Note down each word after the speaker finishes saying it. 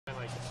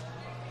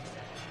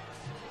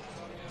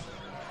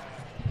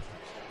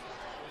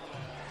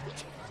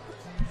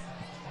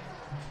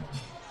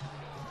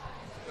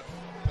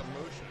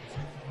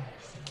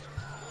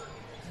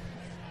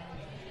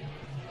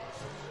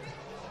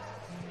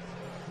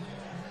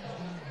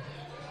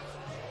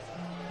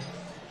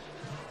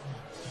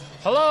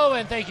Hello,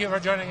 and thank you for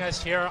joining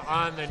us here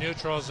on the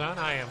Neutral Zone.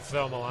 I am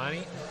Phil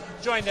Milani,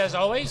 joined as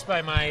always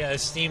by my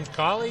esteemed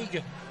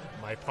colleague,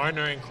 my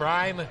partner in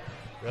crime.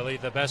 Really,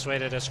 the best way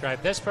to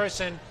describe this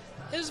person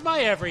is my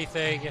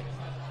everything.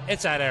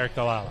 It's at Aric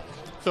DiLalla.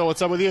 Phil,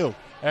 what's up with you?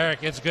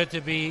 Aric, it's good to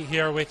be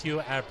here with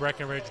you at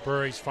Breckenridge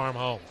Brewery's farm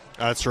home.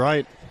 That's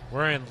right.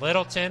 We're in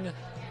Littleton,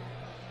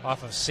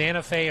 off of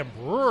Santa Fe and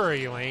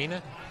Brewery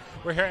Lane.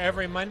 We're here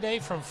every Monday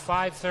from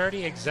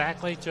 5:30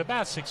 exactly to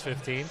about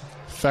 6:15.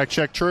 Fact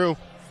check true.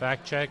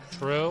 Fact check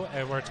true.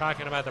 And we're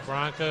talking about the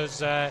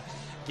Broncos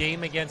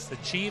game against the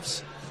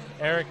Chiefs.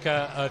 Aric,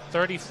 a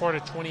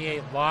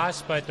 34-28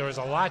 loss, but there was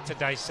a lot to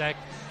dissect,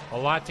 a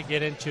lot to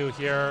get into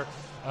here.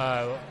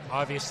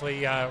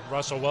 Obviously,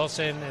 Russell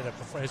Wilson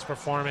and his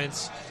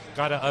performance,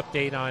 got an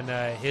update on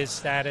his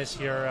status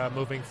here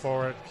moving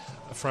forward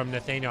from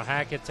Nathaniel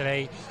Hackett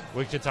today.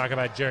 We could talk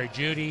about Jerry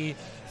Jeudy,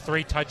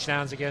 3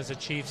 touchdowns against the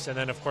Chiefs, and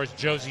then, of course,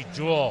 Jerry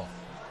Jeudy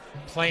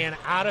playing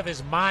out of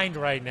his mind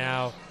right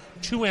now,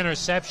 2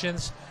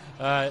 interceptions.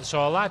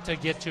 So a lot to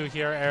get to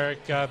here,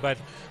 Aric. But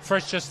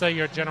first, just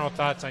your general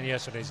thoughts on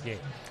yesterday's game.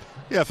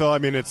 Yeah, Phil, I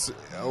mean,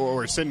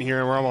 we're sitting here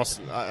and we're almost,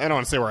 I don't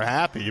want to say we're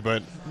happy,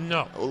 but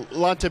no, a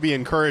lot to be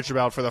encouraged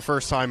about for the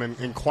first time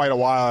in quite a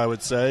while, I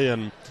would say.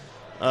 And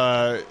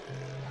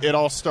it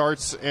all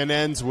starts and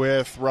ends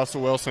with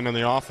Russell Wilson and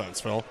the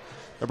offense, Phil.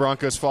 The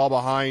Broncos fall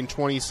behind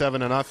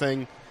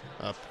 27-0.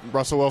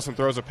 Russell Wilson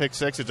throws a pick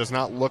 6. It does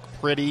not look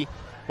pretty.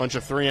 Bunch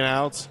of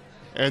 3-and-outs.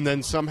 And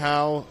then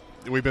somehow,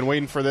 we've been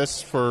waiting for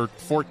this for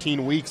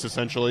 14 weeks,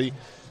 essentially.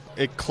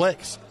 It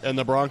clicks, and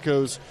the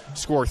Broncos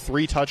score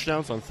 3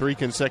 touchdowns on 3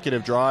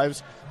 consecutive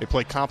drives. They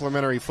play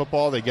complimentary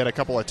football. They get a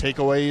couple of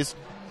takeaways.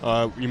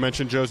 You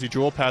mentioned Jerry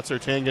Jeudy. Pat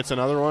Surtain gets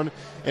another one.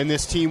 And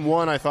this team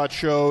won, I thought,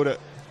 showed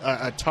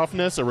a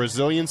toughness, a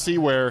resiliency,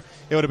 where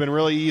it would have been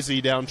really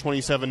easy down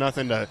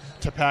 27-0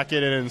 to pack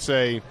it in and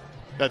say,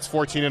 that's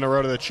 14 in a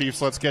row to the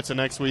Chiefs. Let's get to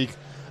next week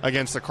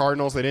against the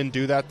Cardinals. They didn't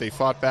do that. They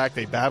fought back.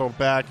 They battled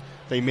back.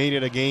 They made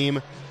it a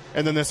game.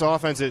 And then this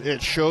offense,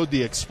 it showed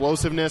the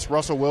explosiveness.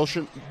 Russell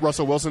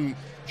Wilson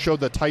showed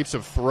the types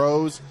of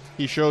throws.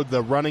 He showed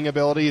the running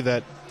ability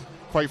that,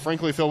 quite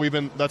frankly, Phil,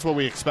 that's what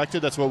we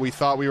expected. That's what we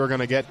thought we were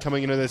going to get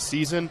coming into this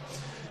season.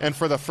 And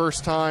for the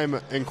first time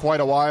in quite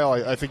a while,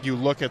 I think you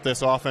look at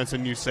this offense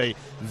and you say,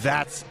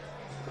 that's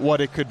what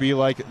it could be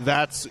like.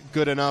 That's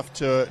good enough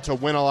to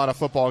win a lot of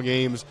football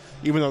games,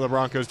 even though the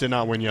Broncos did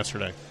not win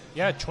yesterday.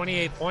 Yeah,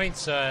 28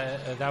 points.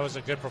 That was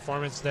a good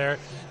performance there.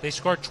 They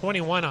scored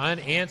 21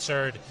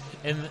 unanswered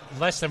in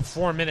less than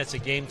 4 minutes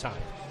of game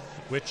time,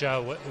 which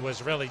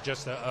was really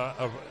just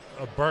a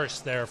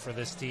burst there for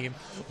this team.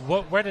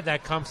 Where did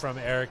that come from,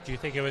 Aric? Do you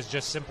think it was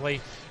just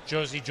simply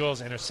Jerry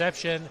Jeudy's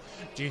interception?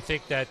 Do you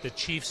think that the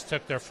Chiefs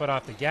took their foot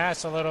off the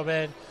gas a little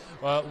bit?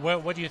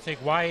 What do you think?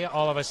 Why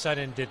all of a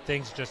sudden did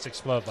things just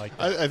explode like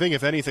that? I think,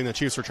 if anything, the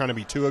Chiefs were trying to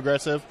be too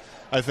aggressive.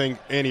 I think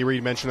Andy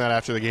Reid mentioned that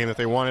after the game, that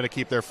they wanted to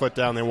keep their foot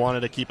down. They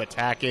wanted to keep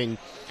attacking.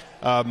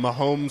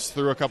 Mahomes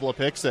threw a couple of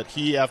picks that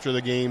he, after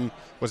the game,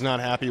 was not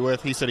happy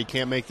with. He said he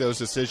can't make those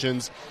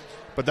decisions.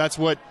 But that's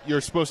what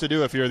you're supposed to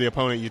do if you're the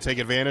opponent. You take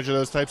advantage of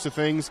those types of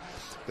things.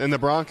 And the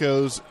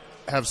Broncos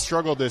have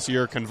struggled this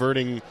year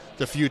converting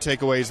the few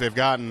takeaways they've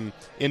gotten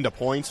into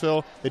points,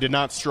 Phil. They did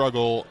not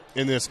struggle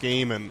in this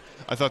game, and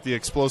I thought the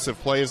explosive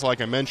plays,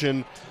 like I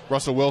mentioned,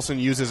 Russell Wilson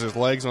uses his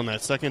legs on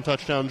that second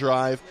touchdown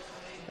drive.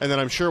 And then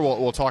I'm sure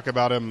we'll talk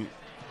about him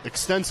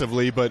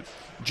extensively, but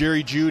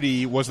Jerry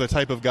Jeudy was the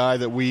type of guy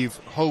that we've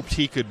hoped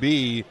he could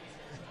be.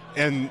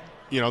 And,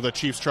 the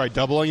Chiefs tried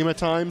doubling him at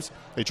times.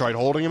 They tried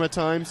holding him at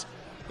times.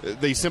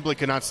 They simply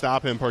could not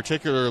stop him,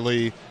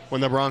 particularly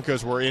when the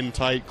Broncos were in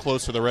tight,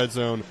 close to the red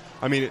zone.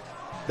 I mean,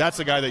 that's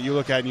a guy that you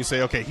look at and you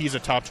say, okay, he's a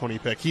top 20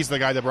 pick. He's the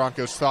guy the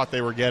Broncos thought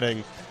they were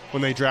getting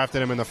when they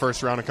drafted him in the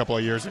first round a couple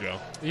of years ago.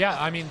 Yeah,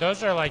 I mean,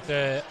 those are like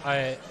the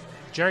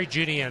Jerry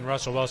Jeudy and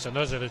Russell Wilson.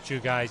 Those are the 2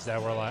 guys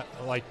that were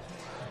like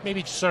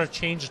maybe sort of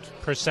changed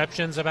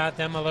perceptions about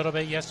them a little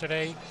bit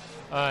yesterday.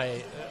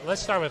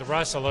 Let's start with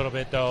Russ a little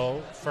bit,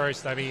 though,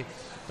 first. I mean,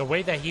 the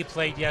way that he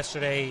played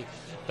yesterday,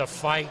 the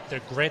fight, the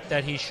grit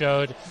that he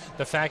showed,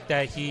 the fact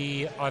that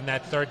he, on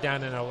that 3rd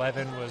down and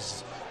 11,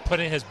 was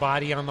putting his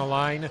body on the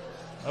line.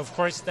 Of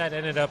course, that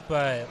ended up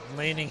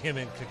landing him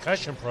in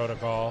concussion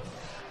protocol.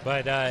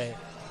 But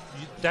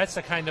that's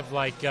the kind of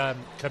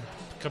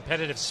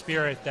competitive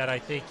spirit that I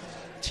think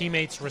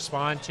teammates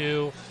respond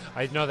to.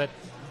 I know that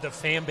the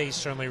fan base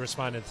certainly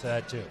responded to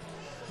that too.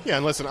 Yeah,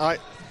 and listen,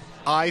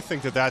 I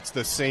think that's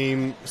the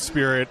same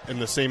spirit and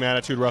the same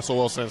attitude Russell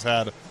Wilson has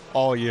had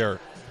all year.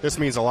 This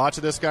means a lot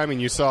to this guy. I mean,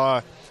 you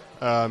saw,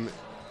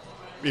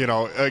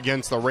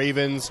 against the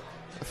Ravens,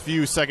 a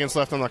few seconds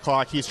left on the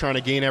clock. He's trying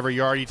to gain every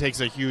yard. He takes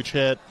a huge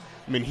hit.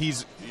 I mean,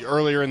 he's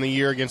earlier in the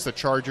year against the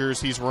Chargers,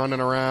 he's running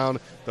around.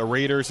 The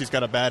Raiders, he's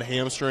got a bad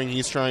hamstring.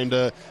 He's trying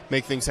to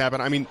make things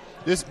happen. I mean,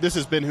 this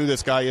has been who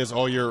this guy is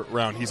all year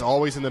round. He's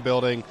always in the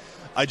building.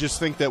 I just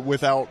think that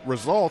without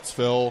results,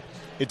 Phil,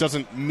 it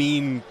doesn't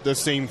mean the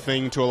same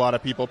thing to a lot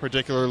of people,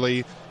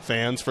 particularly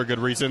fans, for good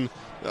reason.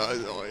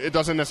 It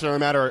doesn't necessarily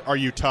matter, are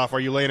you tough, are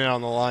you laying it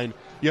on the line?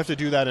 You have to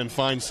do that and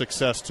find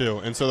success too.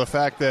 And so the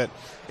fact that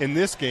in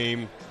this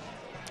game,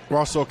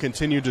 Russell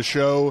continued to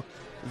show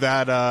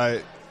that,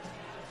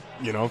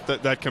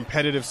 that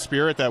competitive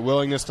spirit, that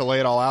willingness to lay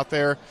it all out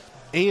there,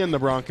 and the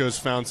Broncos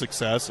found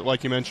success.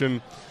 Like you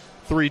mentioned,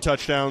 3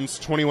 touchdowns,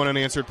 21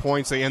 unanswered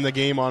points. They end the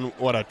game on, a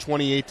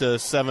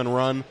 28-7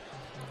 run.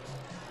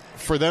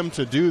 For them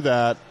to do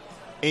that,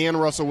 and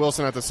Russell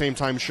Wilson at the same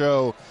time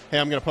show, hey,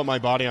 I'm going to put my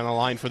body on the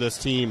line for this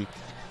team,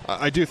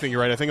 I do think you're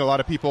right. I think a lot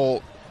of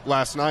people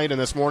last night and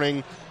this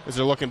morning, as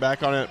they're looking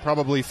back on it,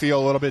 probably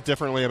feel a little bit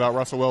differently about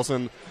Russell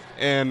Wilson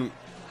and,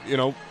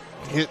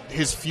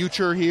 his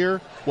future here,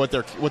 what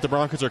the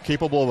Broncos are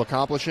capable of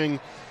accomplishing,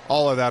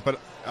 all of that. But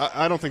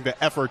I don't think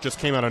the effort just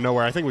came out of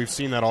nowhere. I think we've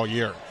seen that all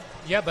year.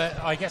 Yeah, but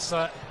I guess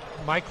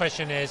my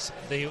question is,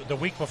 the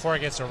week before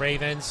against the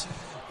Ravens,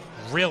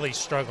 really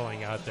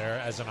struggling out there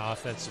as an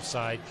offensive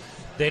side.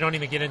 They don't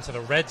even get into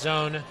the red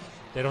zone.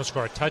 They don't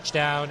score a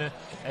touchdown.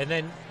 And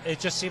then it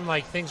just seemed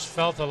like things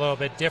felt a little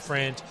bit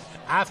different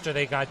after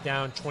they got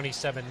down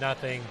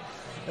 27-0.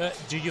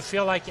 Do you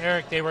feel like,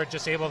 Aric, they were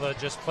just able to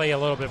just play a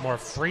little bit more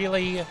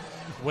freely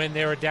when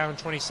they were down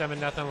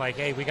 27-0? Like,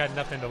 hey, we got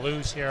nothing to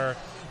lose here.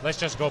 Let's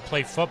just go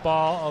play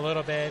football a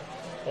little bit.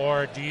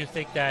 Or do you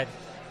think that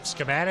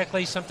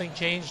schematically something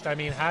changed? I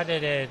mean, how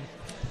did it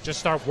just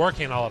start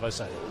working all of a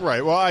sudden?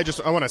 Right. Well, I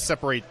want to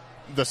separate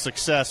the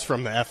success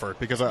from the effort,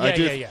 because I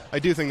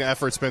do think the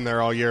effort's been there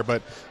all year.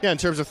 But yeah, in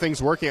terms of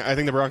things working, I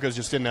think the Broncos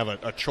just didn't have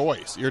a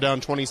choice. You're down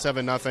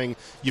 27-0.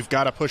 You've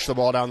got to push the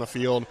ball down the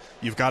field.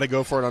 You've got to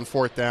go for it on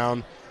 4th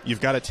down.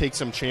 You've got to take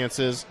some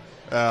chances.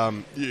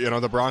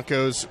 The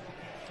Broncos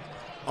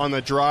on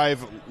the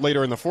drive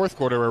later in the fourth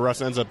quarter where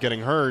Russ ends up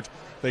getting hurt,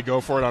 they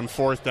go for it on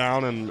 4th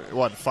down and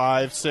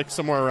 5, 6,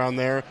 somewhere around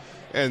there,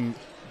 and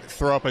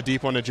throw up a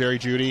deep one to Jerry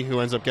Jeudy, who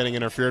ends up getting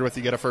interfered with.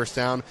 You get a first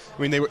down.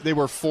 I mean, they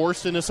were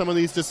forced into some of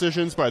these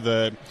decisions by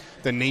the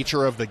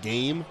nature of the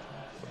game.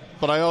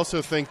 But I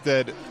also think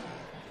that,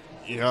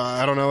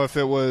 I don't know if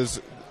it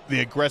was the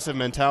aggressive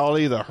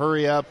mentality, the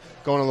hurry up,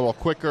 going a little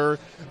quicker.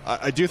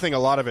 I do think a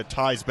lot of it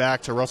ties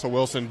back to Russell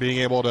Wilson being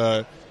able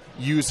to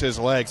use his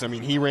legs. I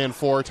mean, he ran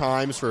 4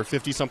 times for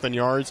 50-something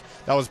yards.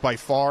 That was by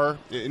far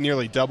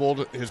nearly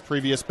doubled his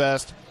previous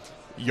best.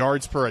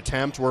 Yards per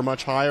attempt were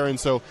much higher, and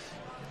so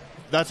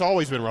that's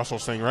always been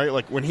Russell's thing, right?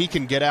 Like, when he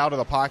can get out of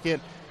the pocket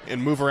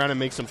and move around and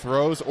make some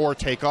throws or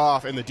take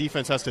off, and the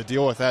defense has to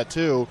deal with that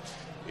too,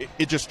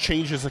 it just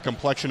changes the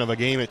complexion of a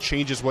game. It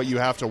changes what you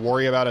have to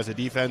worry about as a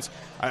defense.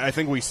 I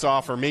think we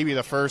saw for maybe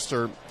the first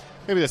or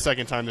maybe the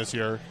second time this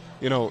year,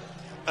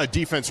 a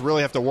defense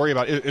really have to worry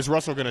about, is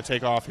Russell going to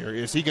take off here?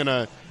 Is he going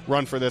to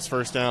run for this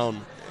first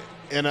down?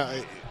 And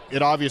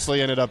it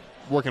obviously ended up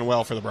working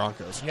well for the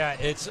Broncos. Yeah,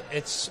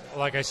 it's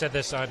like I said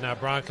this on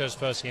Broncos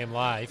Postgame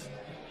Live,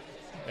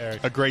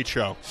 Aric. A great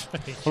show.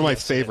 One of my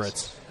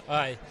favorites.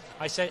 I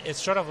said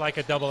it's sort of like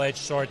a double-edged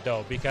sword,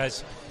 though,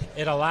 because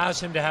it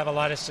allows him to have a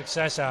lot of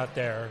success out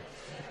there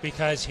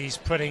because he's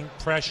putting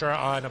pressure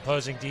on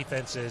opposing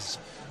defenses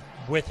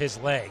with his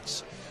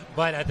legs.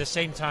 But at the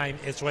same time,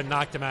 it's what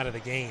knocked him out of the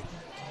game.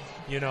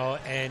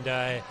 And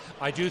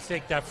I do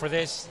think that for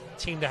this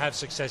team to have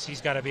success,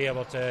 he's got to be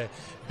able to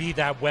be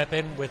that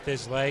weapon with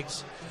his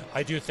legs.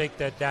 I do think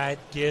that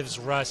gives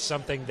Russ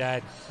something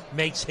that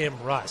makes him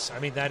Russ. I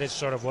mean, that is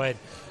sort of what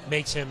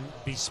makes him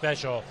be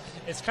special.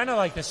 It's kind of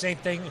like the same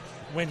thing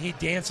when he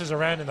dances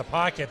around in the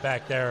pocket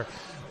back there.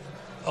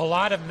 A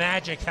lot of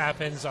magic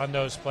happens on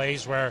those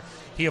plays where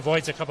he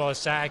avoids a couple of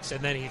sacks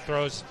and then he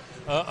throws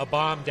a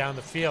bomb down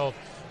the field.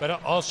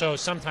 But also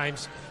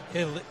sometimes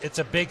it's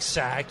a big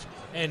sack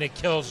and it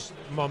kills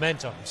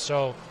momentum.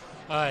 So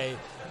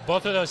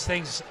both of those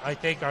things, I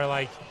think, are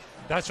like,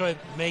 that's what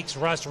makes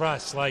Russ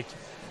Russ. Like,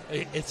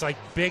 it's like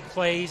big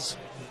plays,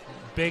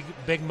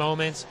 big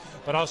moments,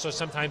 but also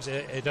sometimes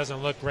it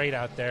doesn't look great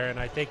out there. And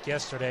I think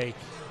yesterday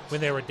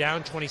when they were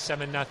down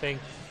 27-0,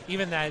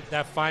 even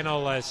that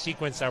final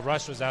sequence that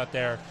Russ was out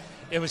there,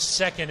 it was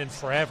second and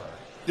forever.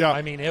 Yeah.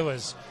 I mean, it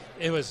was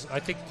I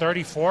think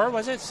 34,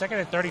 was it? Second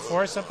and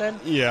 34 or something?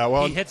 Yeah,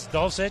 well, he hits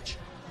Dulcich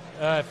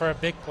for a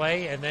big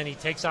play, and then he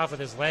takes off with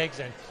his legs,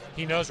 and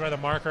he knows where the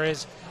marker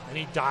is, and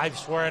he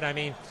dives for it. I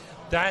mean,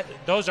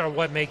 those are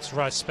what makes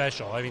Russ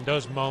special. I mean,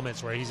 those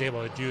moments where he's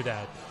able to do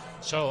that.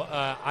 So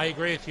I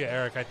agree with you,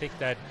 Aric. I think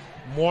that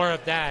more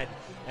of that,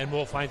 and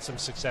we'll find some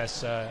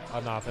success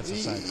on the offensive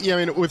side. Yeah,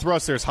 I mean, with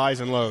Russ, there's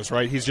highs and lows,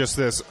 right? He's just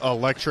this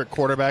electric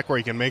quarterback where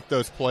he can make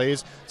those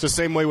plays. It's the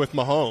same way with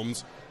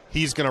Mahomes.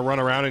 He's going to run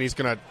around and he's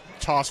going to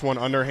toss one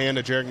underhand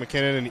to Jerick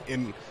McKinnon,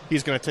 and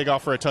he's going to take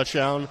off for a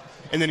touchdown,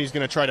 and then he's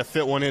going to try to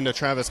fit one into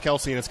Travis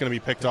Kelce, and it's going to be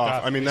picked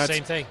off. I mean, that's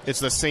same thing. It's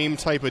the same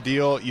type of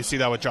deal. You see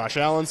that with Josh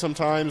Allen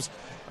sometimes,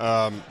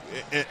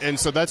 and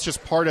so that's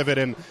just part of it.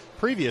 And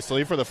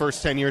previously, for the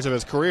first 10 years of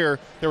his career,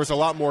 there was a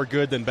lot more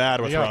good than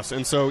bad with Russ,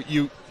 and so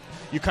you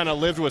kind of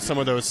lived with some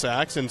of those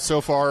sacks, and so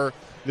far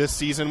this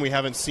season we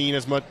haven't seen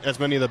as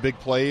many of the big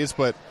plays,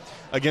 but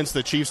against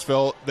the Chiefs,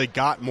 Phil, they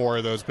got more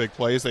of those big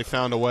plays. They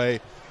found a way.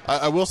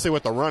 I will say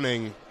with the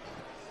running,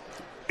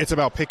 it's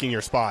about picking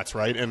your spots,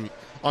 right? And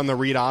on the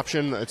read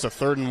option, it's a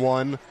 3rd and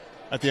 1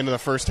 at the end of the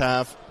first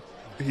half.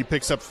 He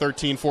picks up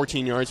 13,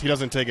 14 yards. He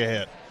doesn't take a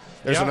hit.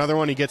 There's another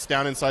one. He gets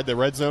down inside the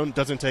red zone,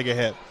 doesn't take a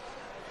hit.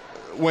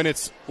 When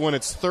it's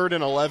 3rd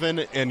and 11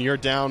 and you're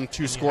down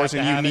 2 scores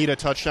and you need a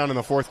touchdown in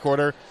the fourth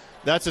quarter,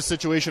 that's a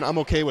situation I'm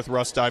okay with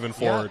Russ diving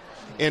forward.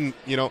 And,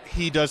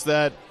 he does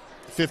that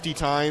 50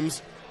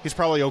 times. He's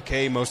probably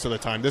okay most of the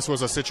time. This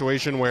was a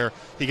situation where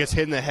he gets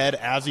hit in the head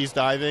as he's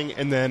diving,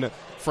 and then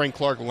Frank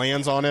Clark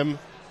lands on him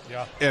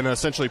and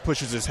essentially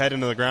pushes his head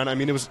into the ground. I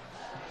mean, it was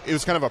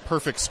kind of a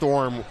perfect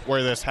storm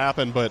where this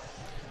happened, but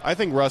I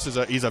think Russ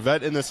he's a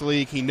vet in this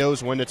league. He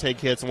knows when to take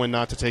hits and when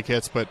not to take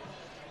hits, but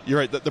you're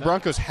right. The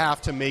Broncos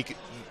have to make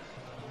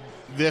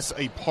this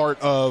a part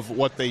of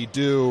what they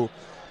do,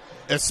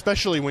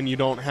 especially when you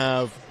don't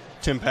have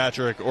Tim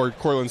Patrick or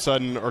Cortland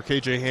Sutton or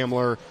KJ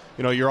Hamler.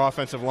 Your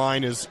offensive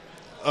line is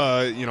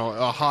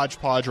a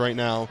hodgepodge right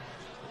now.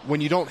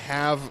 When you don't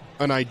have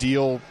an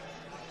ideal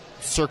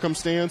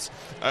circumstance,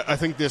 I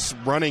think this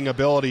running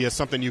ability is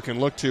something you can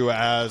look to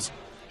as,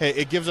 hey,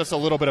 it gives us a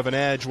little bit of an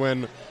edge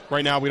when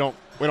right now we don't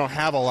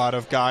have a lot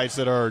of guys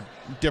that are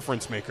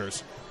difference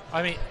makers.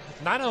 I mean,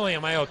 not only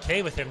am I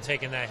okay with him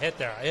taking that hit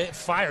there, it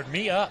fired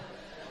me up.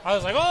 I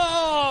was like,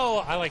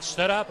 oh! I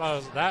stood up.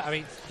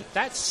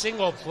 That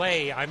single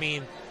play,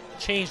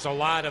 changed a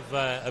lot of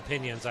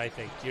opinions, I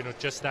think.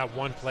 Just that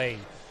one play.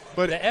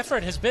 But the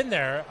effort has been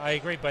there, I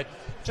agree, but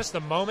just the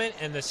moment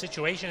and the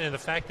situation and the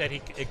fact that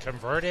it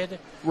converted,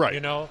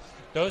 right?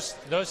 Those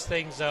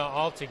things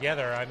all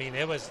together.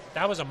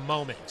 That was a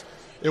moment.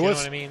 You know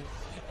what I mean?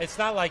 It's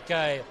not like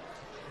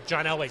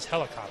John Elway's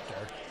helicopter.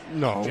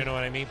 No, you know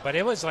what I mean? But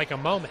it was like a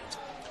moment.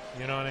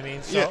 You know what I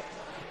mean? So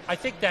I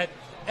think that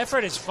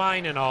effort is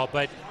fine and all,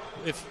 but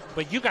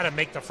you got to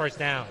make the first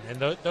down and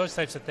those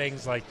types of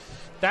things.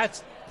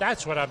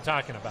 That's what I'm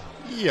talking about.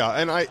 Yeah,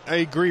 and I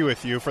agree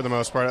with you for the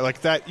most part.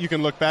 Like that, you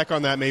can look back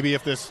on that maybe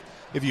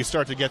if you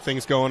start to get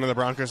things going and the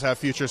Broncos have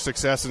future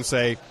success and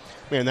say,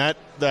 man, that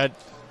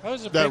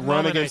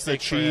run against the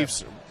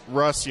Chiefs,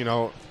 Russ,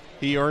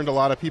 he earned a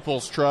lot of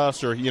people's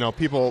trust or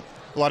a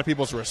lot of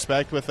people's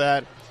respect with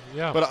that.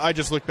 Yeah. But I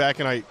just look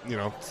back and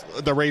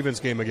the Ravens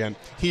game again.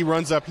 He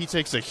runs up, he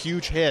takes a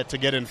huge hit to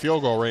get in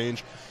field goal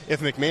range. If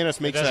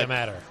McManus makes doesn't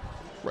matter.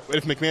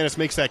 If McManus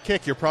makes that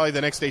kick, you're probably the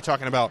next day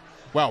talking about,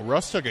 wow,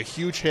 Russ took a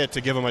huge hit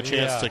to give him a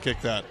chance to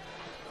kick that.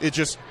 It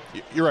just,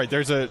 you're right.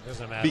 There's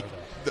doesn't matter,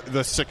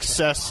 the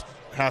success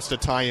has to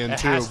tie in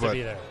too. Has to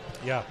be there.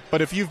 Yeah.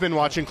 But if you've been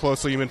watching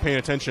closely, you've been paying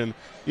attention,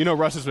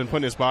 Russ has been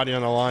putting his body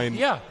on the line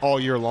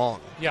all year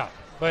long. Yeah.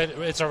 But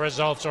it's a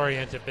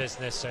results-oriented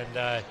business,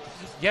 and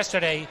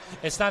yesterday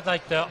it's not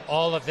like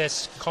all of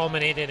this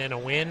culminated in a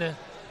win.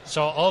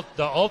 So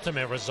the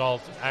ultimate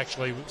result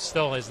actually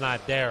still is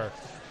not there.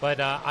 But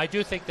I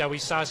do think that we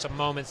saw some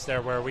moments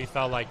there where we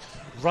felt like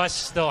Russ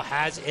still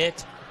has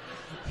it.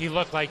 He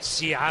looked like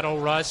Seattle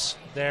Russ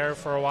there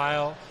for a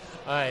while.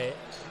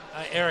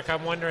 Eric,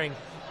 I'm wondering,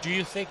 do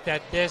you think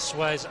that this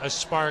was a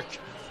spark?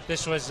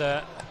 This was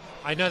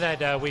I know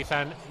that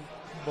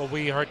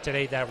we heard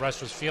today that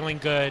Russ was feeling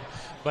good,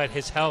 but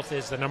his health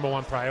is the number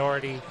one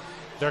priority.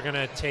 They're going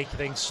to take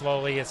things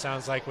slowly, it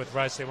sounds like, with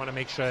Russ. They want to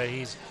make sure that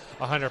he's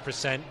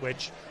 100%,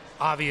 which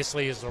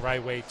obviously is the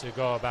right way to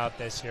go about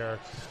this here.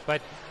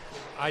 But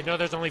I know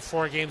there's only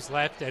 4 games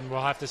left, and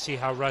we'll have to see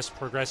how Russ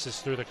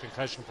progresses through the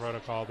concussion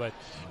protocol. But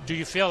do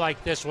you feel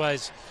like this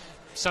was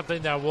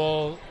something that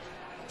will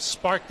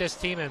spark this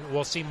team and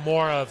we'll see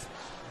more of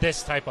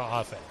this type of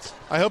offense?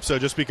 I hope so,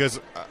 just because,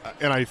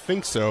 and I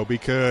think so,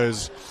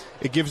 because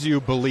it gives you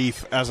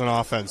belief as an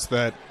offense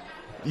that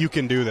you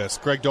can do this.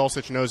 Greg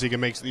Dulcich knows he can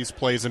make these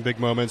plays in big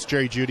moments.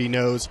 Jerry Jeudy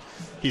knows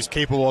he's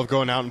capable of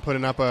going out and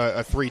putting up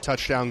a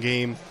 3-touchdown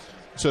game.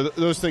 So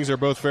those things are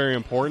both very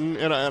important.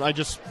 And I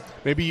just,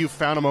 maybe you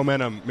found a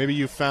momentum. Maybe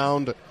you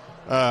found,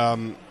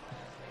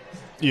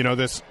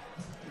 this.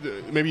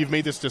 Maybe you've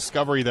made this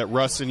discovery that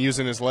Russ, in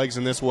using his legs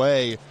in this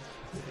way,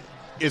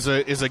 is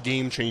a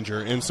game changer.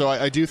 And so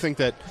I do think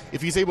that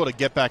if he's able to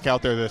get back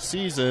out there this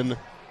season,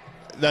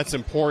 that's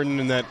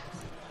important. And that,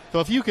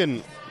 so if you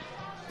can,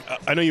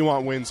 I know you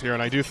want wins here,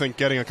 and I do think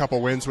getting a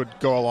couple wins would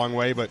go a long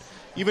way, but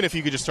even if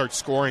you could just start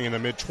scoring in the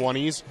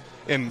mid-20s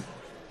and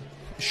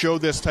show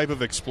this type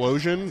of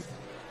explosion,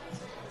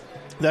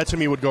 that to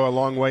me would go a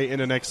long way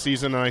into next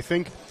season. And I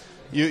think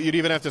you'd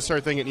even have to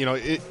start thinking,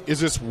 is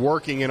this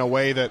working in a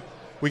way that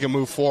we can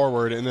move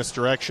forward in this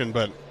direction?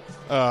 But,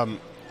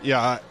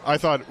 I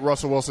thought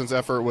Russell Wilson's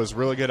effort was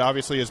really good.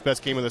 Obviously, his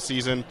best game of the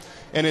season,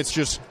 and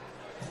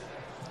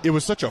it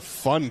was such a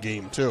fun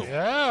game, too.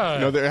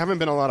 Yeah. There haven't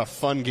been a lot of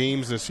fun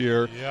games this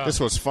year. Yeah. This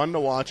was fun to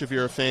watch if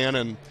you're a fan,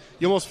 and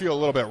you almost feel a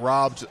little bit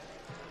robbed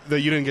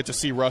that you didn't get to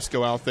see Russ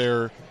go out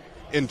there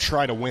and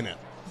try to win it.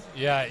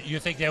 Yeah, you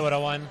think they would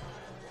have won?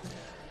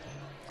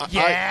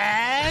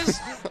 Yes!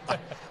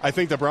 I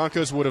think the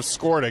Broncos would have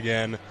scored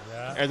again,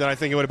 and then I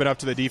think it would have been up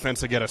to the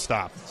defense to get a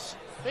stop.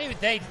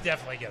 They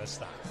definitely get a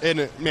stop.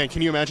 And, man,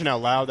 can you imagine how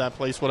loud that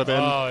place would have been?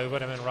 Oh, it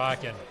would have been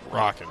rocking.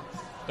 Rocking.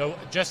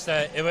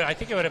 I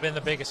think it would have been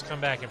the biggest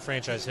comeback in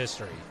franchise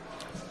history.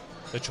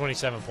 The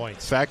 27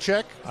 points. Fact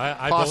check?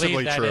 I Possibly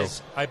believe that true.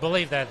 I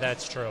believe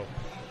that's true.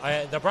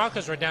 The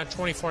Broncos were down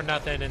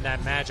 24-0 in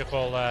that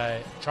magical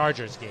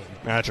Chargers game.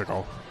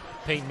 Magical.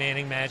 Peyton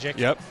Manning magic.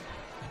 Yep.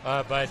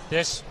 But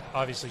this,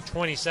 obviously,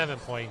 27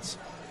 points.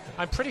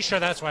 I'm pretty sure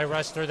that's why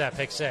Russ threw that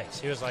pick six.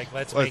 He was like,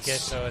 let's make it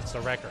so it's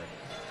the record.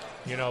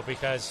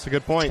 Because it's a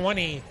good point.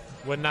 20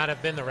 would not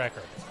have been the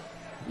record.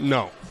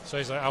 No. So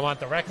he's like, I want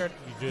the record.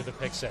 You do the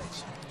pick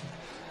six.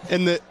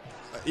 And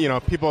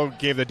people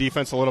gave the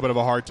defense a little bit of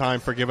a hard time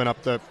for giving up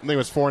I think it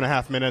was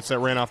 4.5 minutes that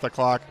ran off the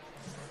clock.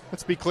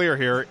 Let's be clear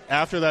here.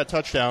 After that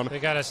touchdown, they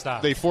got to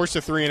stop. They forced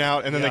a 3 and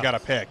out, and then they got a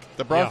pick.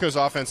 The Broncos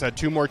offense had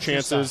 2 more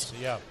chances.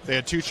 They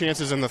had 2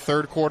 chances in the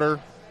third quarter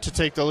to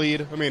take the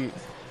lead. I mean,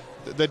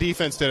 the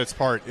defense did its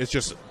part. It's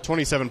just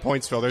 27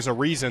 points, Phil. There's a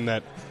reason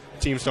that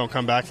teams don't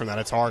come back from that.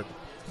 It's hard.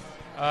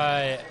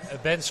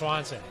 Ben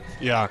Swanson.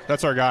 Yeah,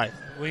 that's our guy.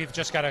 We've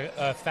just got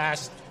a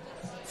fast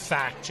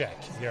fact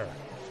check here.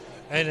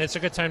 And it's a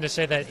good time to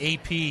say that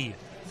AP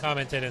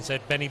commented and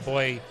said, Benny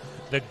Boy,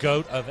 the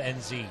GOAT of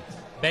NZ.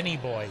 Benny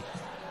Boy,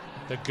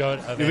 the GOAT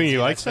of NZ. You think he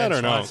likes that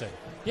or no?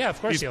 Yeah, of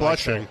course he's he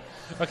blushing. Likes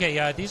that.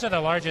 Okay, these are the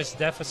largest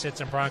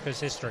deficits in Broncos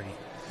history.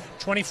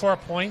 24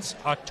 points,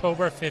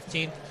 October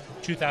 15th,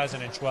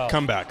 2012.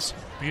 Comebacks.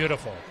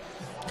 Beautiful.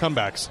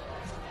 Comebacks.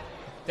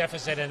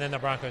 Deficit, and then the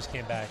Broncos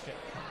came back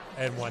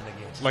and won the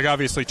game. Like,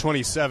 obviously,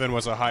 27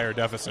 was a higher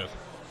deficit.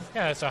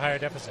 Yeah, it's a higher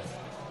deficit.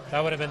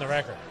 That would have been the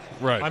record.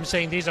 Right. I'm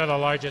saying these are the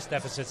largest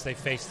deficits they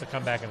faced to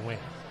come back and win.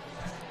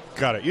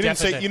 Got it. You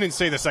didn't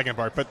say the second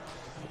part, but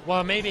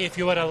well, maybe if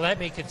you would have let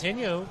me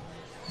continue.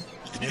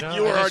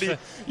 You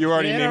were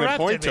already naming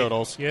point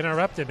totals. You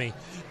interrupted me.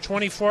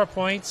 24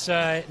 points,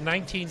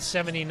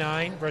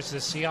 1979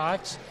 versus the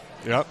Seahawks.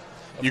 Yep.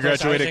 You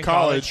graduated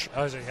college.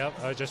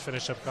 I just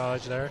finished up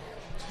college there.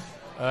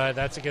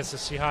 That's against the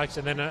Seahawks,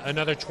 and then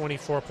another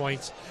 24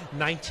 points,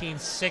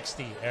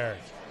 1960, Aric.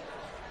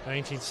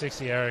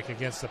 1960, Aric,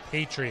 against the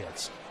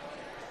Patriots.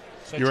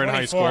 So you were in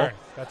high school?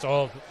 That's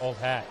old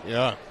hat.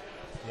 Yeah.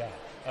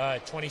 Yeah.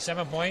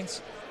 27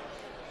 points.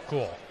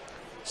 Cool.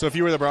 So if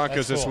you were the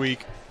Broncos this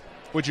week,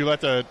 would you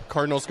let the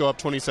Cardinals go up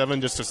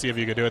 27 just to see if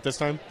you could do it this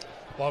time?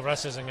 Well,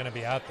 Russ isn't going to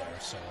be out there,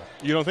 so.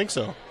 You don't think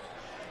so?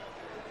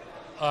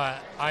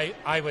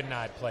 I would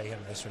not play him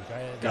this week.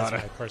 That's my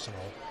personal.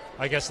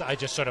 I guess I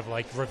just sort of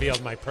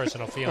revealed my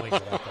personal feelings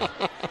about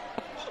that.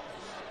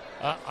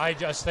 I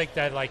just think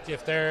that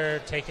if they're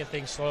taking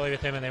things slowly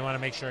with him and they want to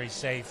make sure he's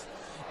safe,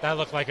 that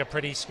looked like a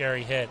pretty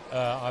scary hit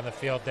on the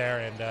field there.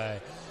 And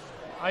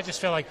I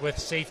just feel like with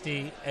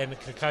safety and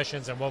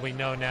concussions and what we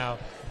know now,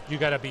 you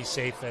got to be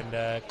safe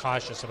and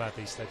cautious about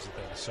these types of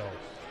things. So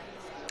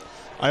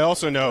I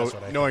also know,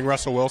 knowing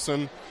Russell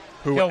Wilson,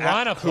 who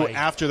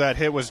after that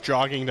hit was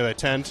jogging to the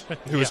tent,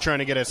 who was trying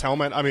to get his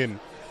helmet. I mean,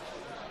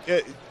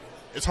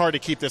 it's hard to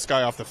keep this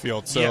guy off the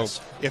field. So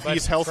if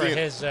he's healthy,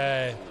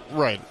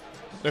 right.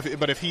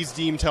 But if he's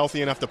deemed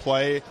healthy enough to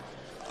play,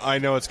 I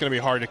know it's going to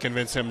be hard to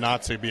convince him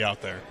not to be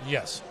out there.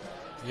 Yes,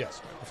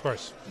 of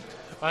course.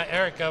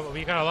 Aric,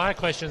 we got a lot of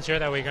questions here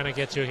that we're going to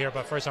get to here,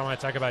 but first I want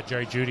to talk about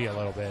Jerry Jeudy a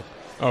little bit.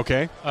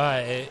 Okay.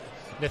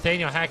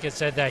 Nathaniel Hackett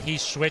said that he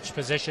switched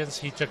positions.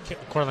 He took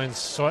Cortland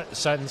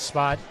Sutton's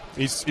spot.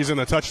 He's in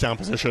the touchdown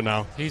position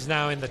now. He's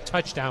now in the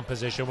touchdown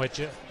position, which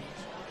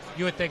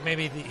you would think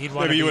maybe he'd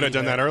want to. Maybe you would have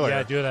done that earlier.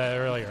 Yeah, do that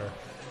earlier.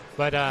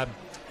 But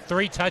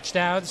 3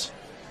 touchdowns.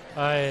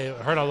 I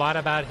heard a lot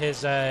about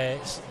his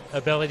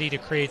ability to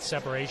create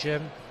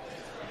separation.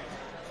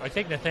 I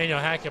think Nathaniel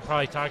Hackett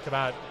probably talked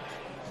about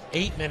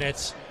 8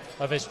 minutes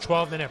of his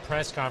 12-minute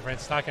press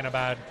conference talking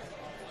about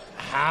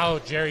how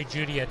Jerry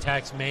Jeudy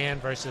attacks man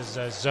versus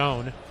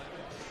zone.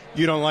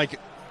 You don't like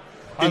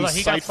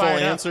insightful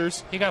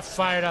answers? He got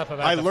fired up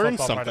about the learned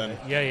football something.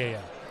 Part of it.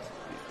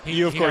 Yeah.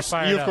 You of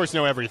course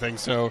know everything,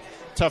 so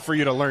tough for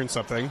you to learn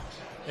something.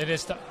 It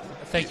is.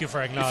 Thank you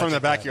for acknowledging. From the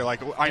back, that. You're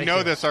like, I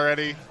know this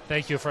already.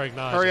 Thank you for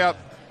acknowledging. Hurry up.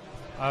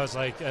 I was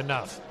like,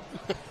 enough.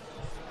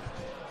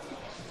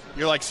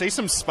 You're like, say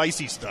some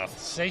spicy stuff.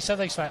 Say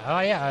something spicy. Oh,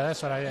 yeah,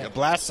 that's what I did.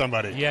 Blast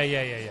somebody. Yeah.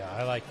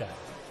 I like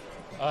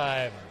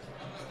that.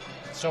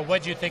 So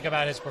what do you think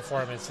about his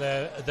performance?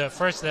 The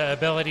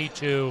ability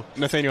to...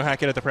 Nathaniel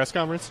Hackett at the press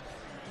conference?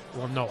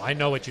 Well, no, I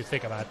know what you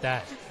think about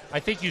that. I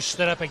think you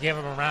stood up and gave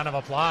him a round of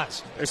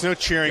applause. There's no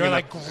cheering. You're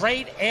like,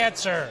 great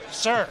answer,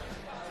 sir.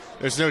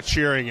 There's no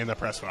cheering in the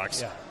press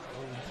box. Yeah.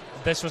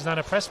 This was not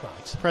a press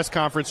box. Press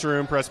conference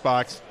room, press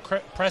box.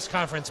 Press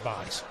conference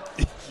box.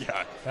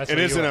 Yeah. It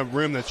isn't a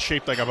room that's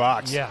shaped like a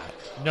box. Yeah.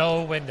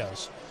 No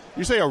windows.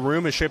 You say a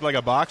room is shaped like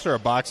a box or a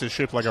box is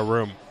shaped like a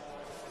room?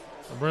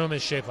 A room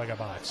is shaped like a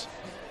box.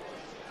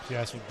 If you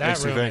ask me,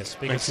 that room is.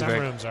 Because some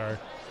rooms are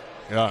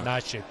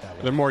not shaped that way.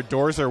 Are there more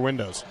doors or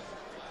windows?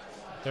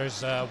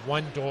 There's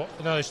one door.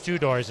 No, there's 2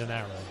 doors in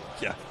that room.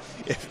 Yeah.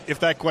 If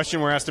that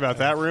question were asked about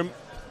that room,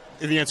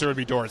 the answer would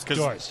be doors.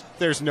 Because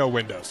there's no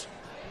windows.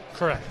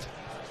 Correct.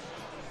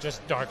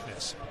 just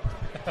darkness.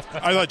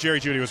 I thought Jerry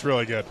Jeudy was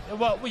really good.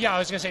 Well, yeah, I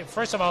was going to say,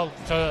 first of all,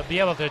 to be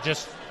able to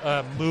just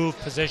move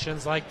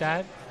positions like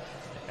that,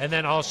 and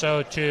then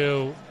also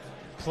to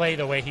play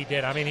the way he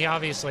did. I mean,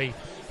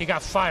 he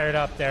got fired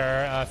up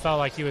there, felt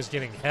like he was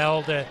getting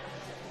held,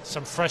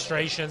 some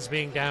frustrations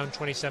being down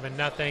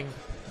 27-0.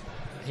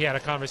 He had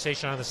a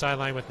conversation on the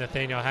sideline with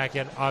Nathaniel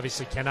Hackett.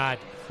 Obviously cannot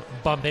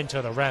bump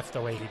into the ref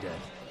the way he did.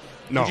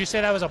 No. Would you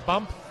say that was a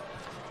bump?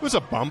 It was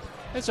a bump.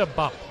 It's a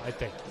bump, I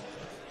think.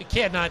 You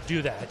cannot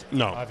do that,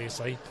 no.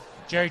 Obviously.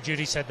 Jerry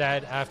Jeudy said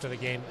that after the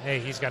game. Hey,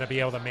 he's got to be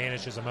able to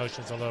manage his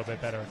emotions a little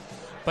bit better.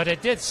 But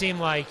it did seem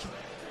like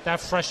that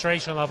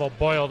frustration level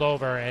boiled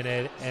over, and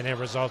it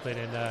resulted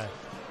in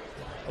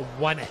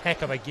one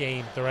heck of a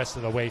game the rest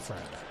of the way for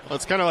him. Well,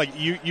 it's kind of like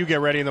you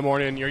get ready in the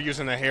morning, you're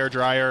using the hair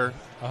dryer.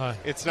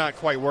 It's not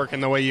quite working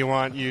the way you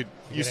want. You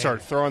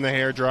start throwing the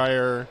hair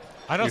dryer.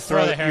 I don't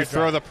throw the hair dryer. You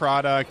throw the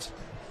product.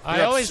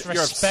 I always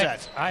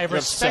respect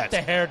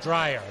the hair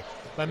dryer,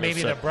 but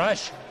maybe the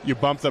brush. You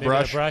bump the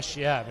brush?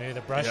 Maybe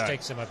the brush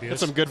takes some abuse.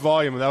 That's some good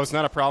volume. That was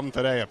not a problem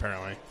today,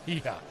 apparently.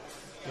 Yeah.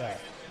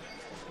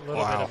 A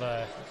little bit of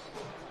a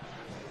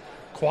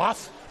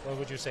quaff? What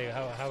would you say?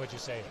 How would you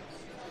say it?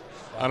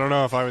 I don't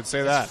know if I would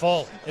say that.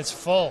 It's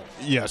full.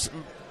 Yes.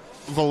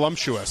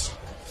 Voluptuous.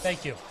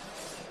 Thank you.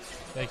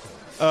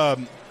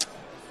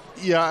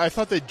 Yeah, I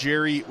thought that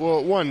Jerry,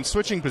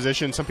 switching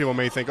positions, some people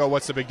may think, oh,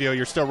 what's the big deal?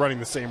 You're still running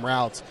the same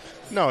routes.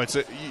 No,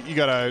 you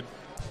got to,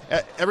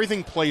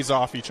 everything plays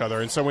off each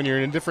other. And so when you're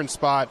in a different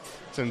spot,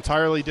 it's an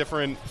entirely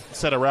different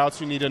set of routes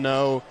you need to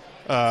know.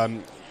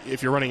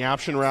 If you're running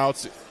option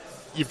routes,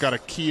 you've got to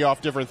key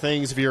off different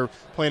things. If you're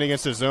playing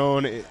against a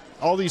zone,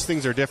 all these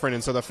things are different.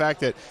 And so the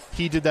fact that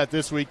he did that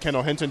this week,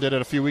 Kendall Hinton did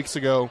it a few weeks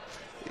ago,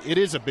 it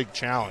is a big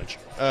challenge.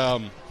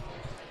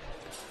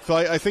 So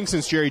I think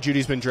since Jerry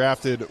Jeudy's been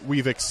drafted,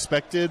 we've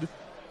expected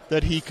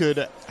that he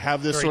could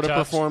have this sort of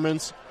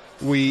performance.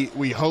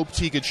 We hoped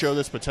he could show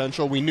this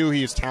potential. We knew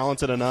he is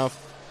talented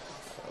enough,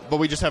 but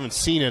we just haven't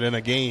seen it in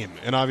a game.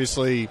 And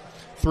obviously,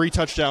 3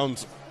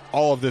 touchdowns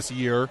all of this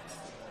year.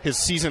 His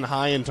season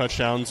high in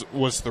touchdowns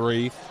was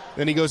 3.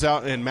 Then he goes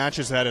out and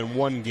matches that in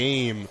one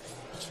game.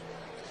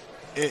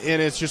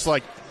 And it's just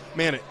like,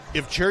 man,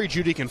 if Jerry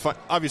Jeudy can find...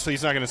 Obviously,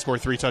 he's not going to score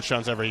 3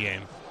 touchdowns every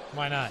game.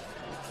 Why not?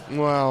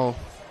 Well,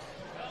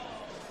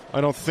 I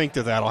don't think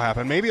that'll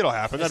happen. Maybe it'll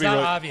happen. It's not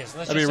obvious.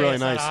 Let's just say it's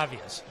not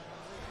obvious.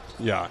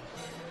 Yeah.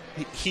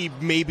 He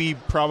maybe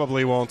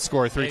probably won't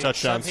score 3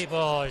 touchdowns. Some people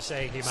are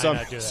saying he might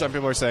not do that. Some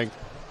people are saying.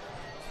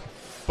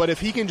 But if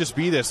he can just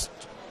be this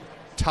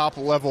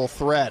top-level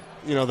threat,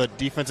 that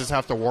defenses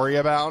have to worry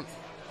about,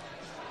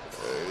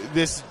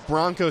 this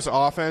Broncos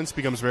offense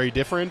becomes very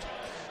different.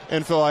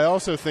 And, Phil, I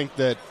also think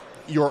that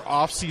your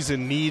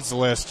off-season needs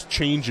list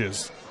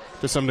changes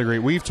to some degree.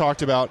 We've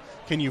talked about,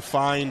 can you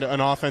find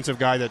an offensive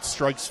guy that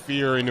strikes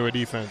fear into a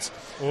defense?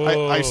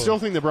 I still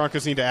think the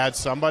Broncos need to add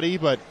somebody,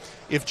 but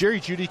if Jerry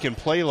Jeudy can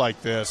play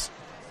like this,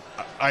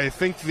 I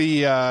think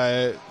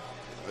the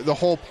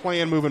whole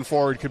plan moving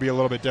forward could be a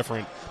little bit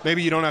different.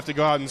 Maybe you don't have to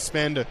go out and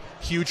spend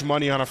huge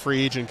money on a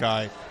free agent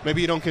guy.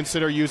 Maybe you don't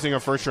consider using a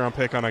first-round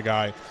pick on a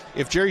guy.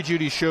 If Jerry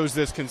Jeudy shows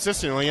this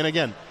consistently, and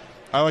again,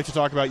 I like to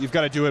talk about you've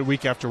got to do it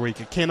week after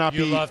week. It cannot be.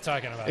 You love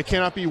talking about it. It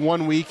cannot be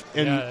 1 week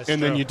and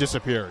then you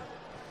disappeared.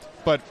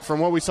 But from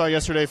what we saw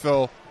yesterday,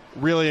 Phil,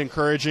 really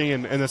encouraging,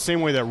 and the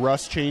same way that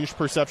Russ changed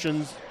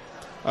perceptions,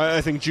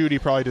 I think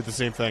Jeudy probably did the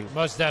same thing.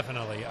 Most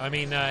definitely. I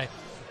mean,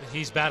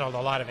 he's battled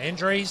a lot of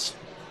injuries,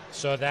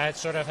 so that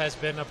sort of has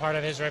been a part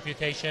of his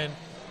reputation.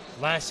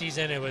 Last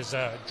season, it was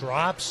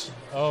drops.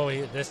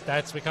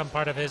 That's become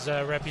part of his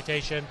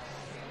reputation.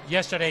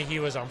 Yesterday, he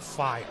was on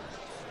fire.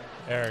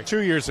 Eric. 2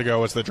 years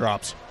ago was the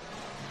drops.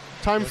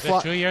 Time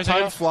 2 years ago?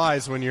 Time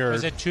flies when you're.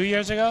 Was it 2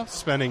 years ago?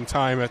 Spending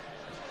time at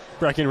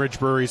Breckenridge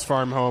Brewery's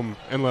farm home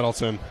in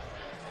Littleton.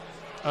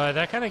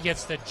 That kind of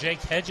gets to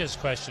Jake Hedges'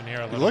 question here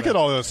a little bit. Look at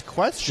all those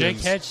questions.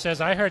 Jake Hedge says,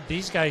 I heard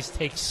these guys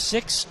take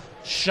 6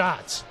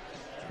 shots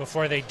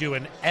before they do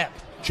an EP.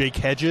 Jake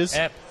Hedges?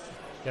 EP.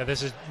 Yeah,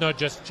 this is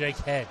just Jake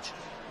Hedge.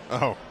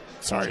 Oh,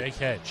 sorry. Jake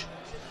Hedge.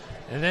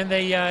 And then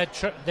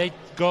they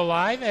go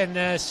live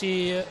and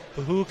see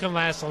who can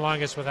last the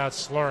longest without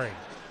slurring.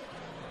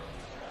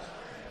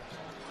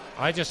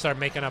 I just start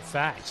making up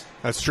facts.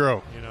 That's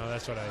true.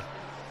 That's what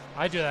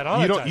I do that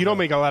all the time. You don't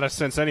make a lot of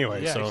sense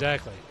anyway. Yeah, so.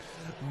 Exactly.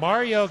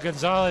 Mario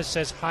Gonzalez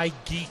says, hi,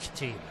 geek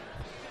team.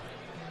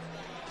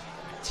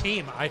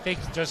 Team, I think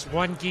just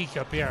one geek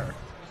up here.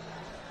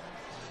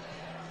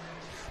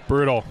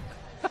 Brutal.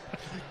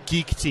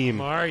 Geek team.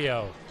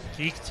 Mario,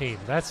 geek team.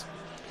 That's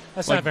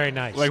not very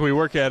nice. Like we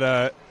work at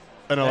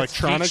an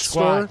electronics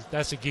store.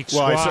 That's a geek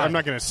squad. Well, I'm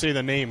not going to say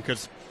the name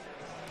because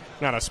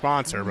not a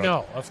sponsor. But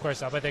no, of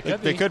course not. But they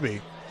could be. They could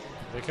be.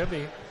 They could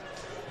be.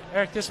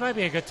 Eric, this might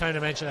be a good time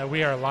to mention that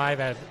we are live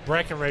at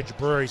Breckenridge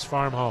Brewery's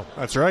farm home.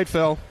 That's right,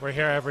 Phil. We're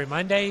here every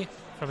Monday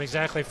from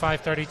exactly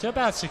 5:30 to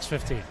about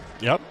 6:15.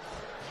 Yep.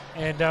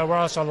 And we're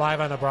also live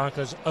on the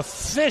Broncos'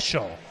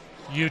 official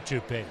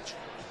YouTube page.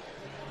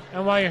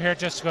 And while you're here,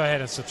 just go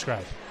ahead and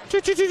subscribe.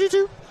 Just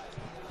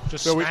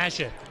smash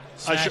it.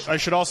 I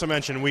should also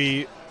mention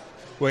we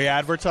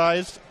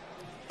advertised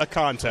a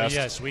contest.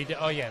 Yes, we did.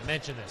 Oh, yeah,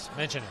 mention this.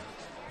 Mention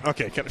it.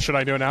 Okay, should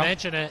I do it now?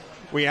 Mention it.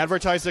 We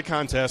advertised a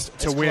contest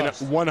to win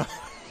close. one.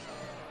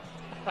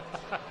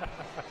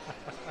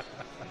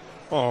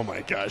 Oh,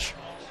 my gosh.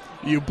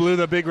 You blew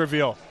the big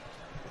reveal.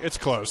 It's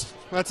closed.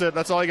 That's it.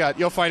 That's all I got.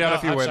 You'll find out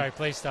if you I'm win. sorry,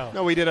 please don't.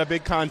 No, we did a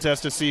big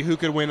contest to see who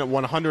could win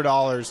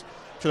 $100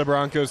 to the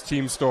Broncos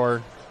team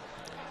store.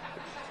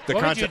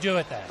 What would you do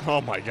with that?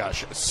 Oh, my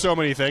gosh. So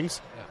many things.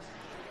 Yeah.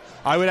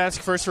 I would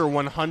ask first for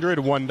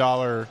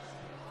 $101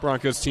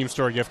 Broncos team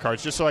store gift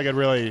cards just so I could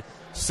really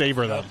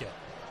savor them. Okay.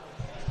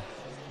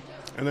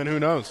 And then who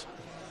knows?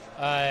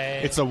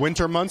 It's the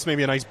winter months,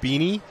 maybe a nice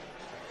beanie.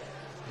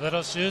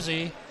 Little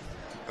Susie.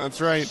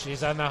 That's right.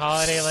 She's on the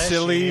holiday list.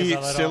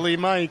 Silly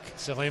Mike.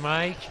 Silly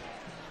Mike.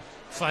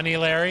 Funny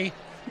Larry.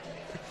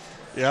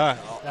 Yeah.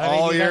 I mean,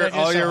 all you your gotta do some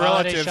holiday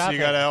relatives, you shopping.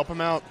 got to help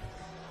them out.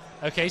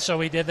 Okay, so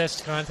we did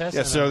this contest.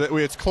 Yeah, so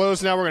it's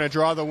closed now. We're going to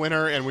draw the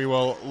winner, and we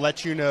will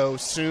let you know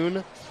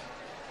soon.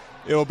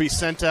 It will be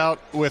sent out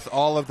with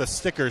all of the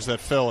stickers that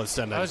Phil is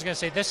sending. I was going to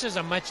say, this is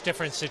a much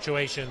different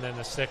situation than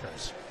the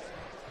stickers.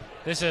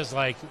 This is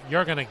like,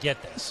 you're going to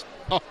get this.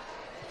 Oh.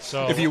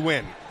 So if you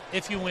win.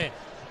 If you win.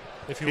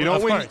 If you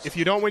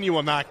don't win, you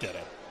will not get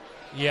it.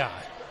 Yeah.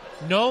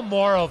 No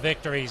moral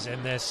victories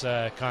in this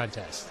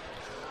contest.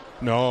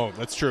 No,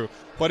 that's true.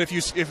 But if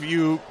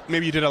you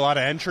maybe you did a lot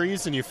of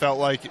entries and you felt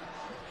like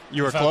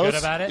you were felt close, good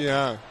about it?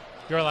 Yeah.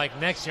 You're like,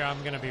 next year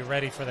I'm going to be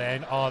ready for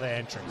all the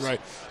entries.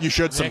 Right. You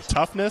showed some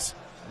toughness.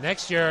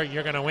 Next year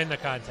you're going to win the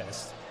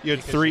contest. You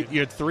had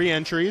three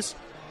entries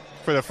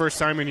for the first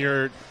time in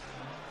your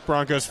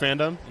Broncos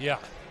fandom. Yeah.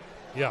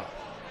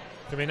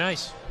 Could be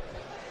nice.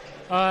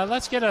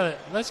 Let's get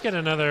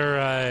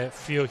another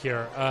few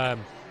here.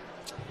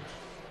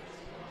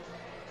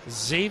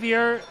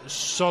 Xavier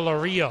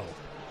Solario.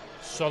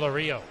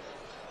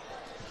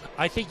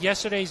 I think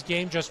yesterday's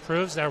game just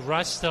proves that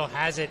Russ still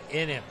has it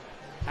in him.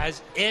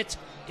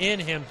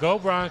 Go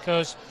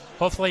Broncos.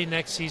 Hopefully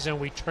next season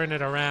we turn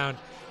it around.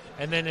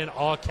 And then in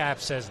all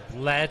caps says,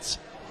 let's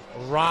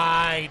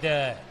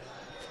ride.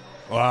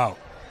 Wow.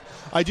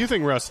 I do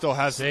think Russ still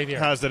has it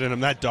in him.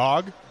 That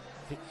dog.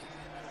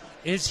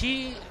 Is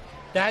he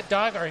that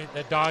dog, or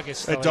the dog is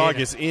still in him? That dog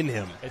is in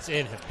him. It's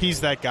in him.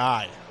 He's that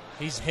guy.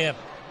 He's him.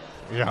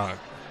 Yeah.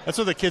 That's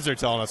what the kids are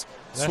telling us.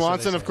 That's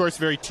Swanson, of course,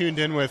 very tuned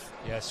in with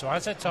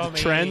Swanson told me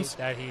trends.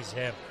 that he's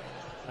him.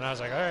 And I was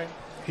like, all right.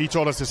 He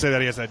told us to say that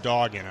he has that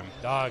dog in him.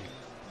 Dog.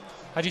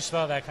 How do you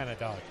spell that kind of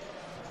dog?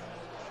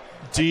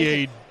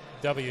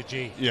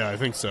 D-A-W-G. Yeah, I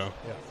think so.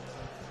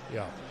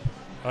 Yeah.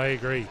 I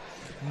agree.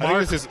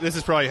 I think this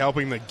is probably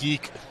helping the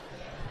geek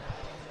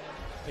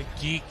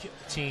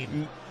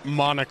team.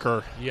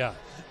 Moniker. Yeah.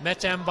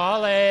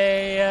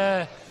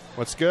 Metambale.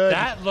 What's good?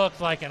 That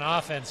looked like an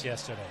offense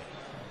yesterday.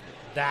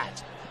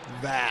 That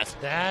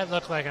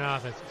looked like an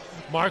offense.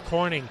 Mark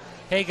Horning.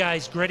 Hey,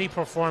 guys, gritty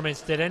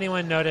performance. Did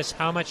anyone notice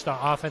how much the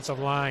offensive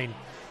line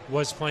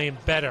was playing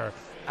better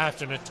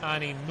after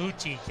Netani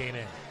Muti came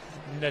in?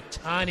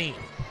 Netani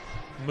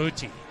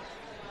Muti.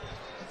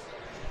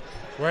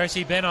 Where has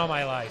he been all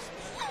my life?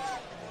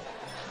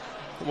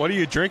 What are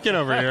you drinking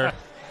over here?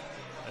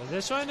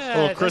 This one,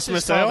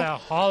 Christmas this is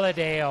called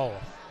ale?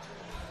 a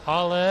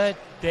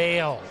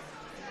Holiday.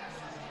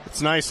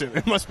 It's nice.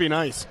 It must be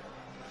nice.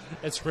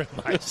 It's real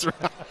nice.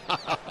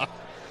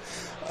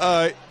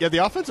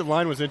 The offensive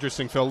line was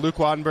interesting, Phil. Luke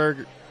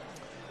Wattenberg,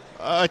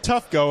 a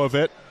tough go of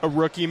it. A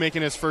rookie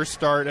making his first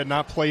start, had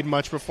not played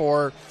much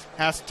before,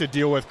 has to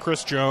deal with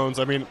Chris Jones.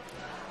 I mean,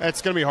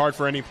 it's going to be hard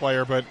for any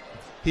player, but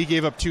he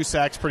gave up 2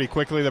 sacks pretty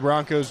quickly. The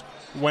Broncos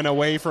went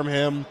away from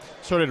him,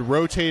 started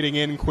rotating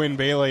in Quinn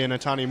Bailey and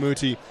Netani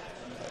Muti.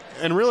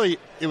 And really,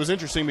 it was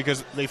interesting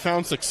because they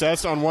found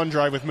success on one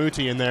drive with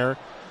Muti in there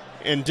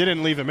and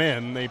didn't leave him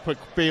in. They put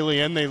Bailey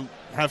in. They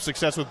have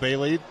success with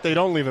Bailey. They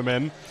don't leave him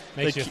in.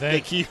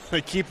 They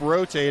keep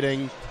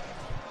rotating.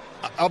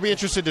 I'll be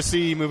interested to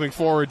see moving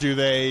forward. Do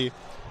they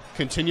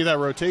continue that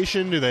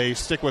rotation? Do they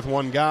stick with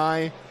one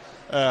guy?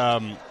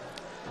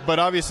 But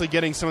obviously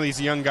getting some of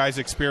these young guys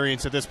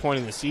experience at this point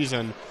in the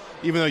season,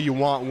 even though you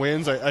want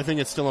wins, I think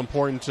it's still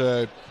important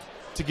to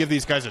give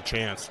these guys a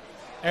chance.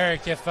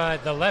 Eric, if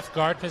the left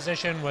guard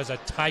position was a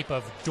type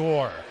of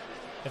door,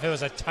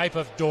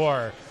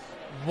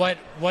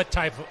 what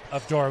type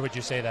of door would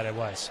you say that it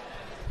was?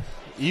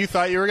 You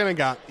thought you were gonna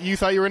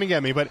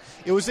get me, but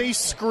it was a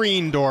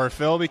screen door,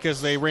 Phil,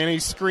 because they ran a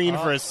screen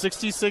for a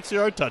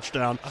 66-yard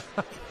touchdown.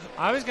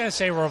 I was gonna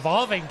say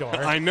revolving door.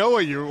 I know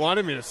what you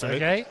wanted me to say.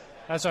 Okay,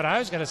 that's what I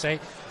was gonna say,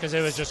 because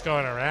it was just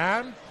going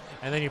around,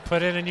 and then you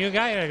put in a new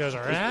guy, and it goes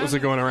around. Was it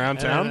going around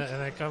town?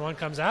 And then one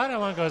comes out, and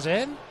one goes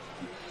in.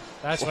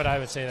 That's what I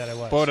would say that it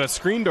was. But a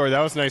screen door,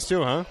 that was nice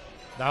too, huh?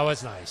 That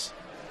was nice.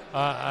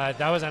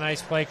 That was a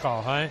nice play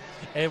call, huh?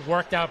 It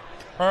worked out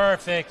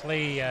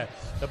perfectly.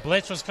 The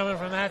blitz was coming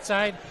from that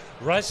side.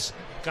 Russ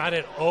got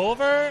it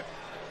over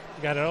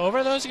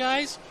those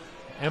guys,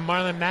 and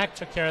Marlon Mack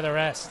took care of the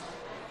rest.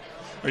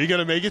 Are you going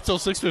to make it till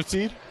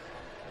 6:15?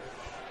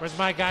 Where's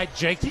my guy,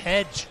 Jake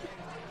Hedge?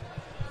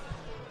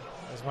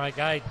 is my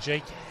guy,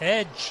 Jake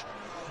Hedge.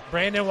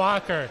 Brandon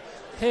Walker.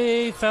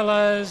 Hey,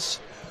 fellas.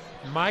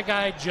 My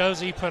guy,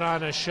 Josie, put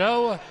on a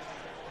show.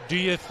 Do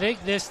you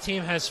think this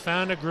team has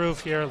found a groove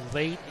here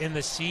late in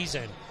the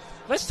season?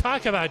 Let's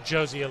talk about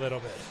Josie a little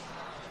bit.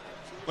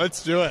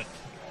 Let's do it.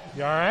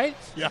 You all right?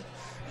 Yeah.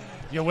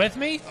 You with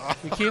me?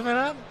 You keeping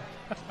up?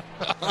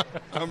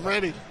 I'm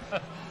ready.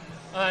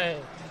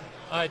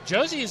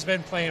 Josie has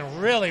been playing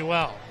really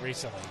well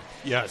recently.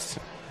 Yes.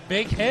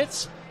 Big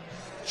hits?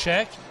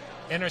 Check.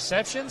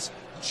 Interceptions?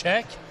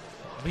 Check.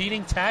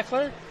 Leading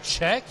tackler?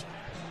 Check.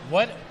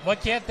 What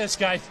can't this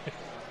guy do?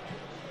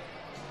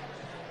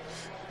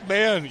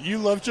 Man, you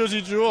love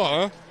Josie Jewell,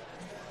 huh?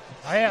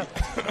 I am.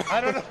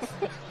 I don't know.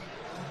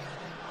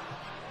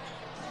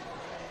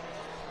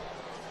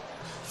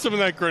 Some of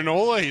that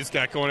granola he's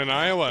got going in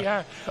Iowa.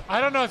 Yeah.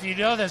 I don't know if you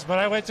know this, but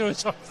I went to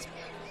his hotel.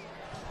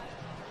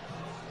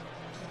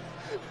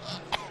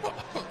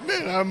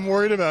 Man, I'm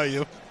worried about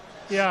you.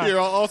 Yeah. Here,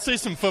 I'll say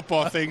some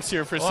football things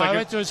here for a second. I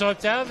went to his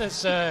hotel.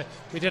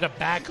 We did a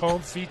back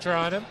home feature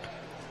on him.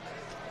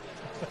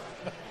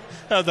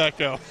 How'd that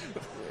go?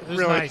 It was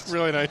really nice.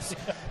 Really nice.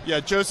 Yeah,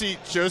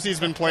 Josie's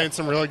been playing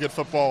some really good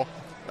football.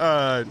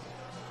 I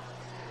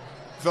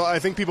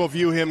think people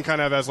view him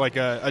kind of as like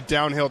a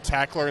downhill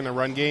tackler in the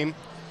run game.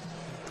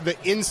 The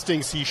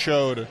instincts he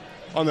showed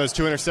on those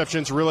 2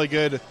 interceptions, really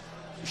good.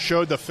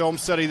 Showed the film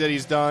study that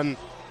he's done.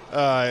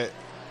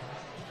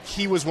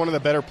 He was one of the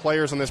better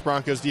players on this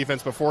Broncos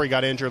defense before he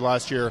got injured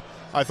last year.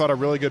 I thought a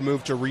really good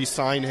move to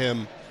re-sign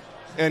him,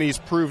 and he's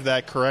proved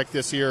that correct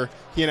this year.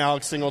 He and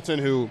Alex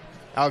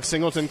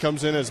Singleton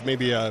comes in as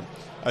maybe a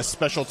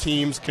special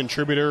teams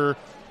contributor.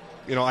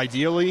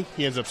 Ideally,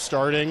 he ends up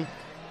starting.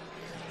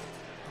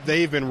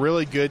 They've been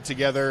really good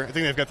together. I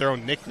think they've got their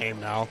own nickname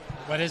now.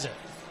 What is it?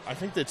 I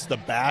think it's the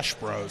Bash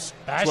Bros.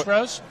 Bash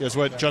Bros? Is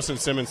what Justin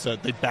Simmons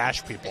said. They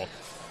bash people.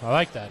 I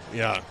like that.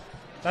 Yeah.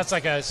 That's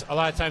like a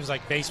lot of times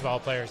like baseball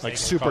players. Like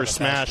Super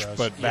Smash,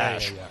 but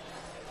Bash. Yeah.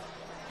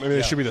 Maybe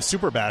they should be the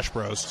Super Bash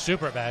Bros.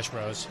 Super Bash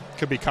Bros.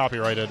 Could be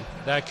copyrighted.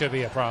 That could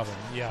be a problem,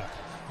 yeah.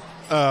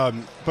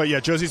 But yeah,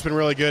 Josie's been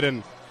really good,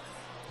 and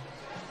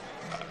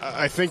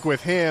I think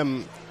with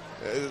him,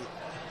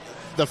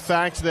 the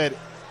fact that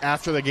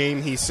after the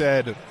game he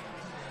said,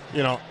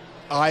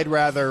 I'd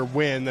rather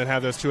win than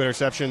have those 2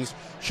 interceptions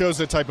shows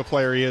the type of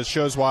player he is,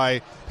 shows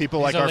why people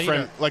like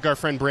our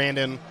friend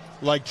Brandon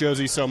like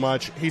Josie so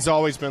much. He's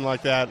always been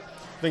like that.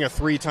 I think a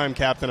 3-time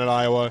captain at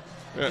Iowa.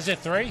 Is it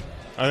 3?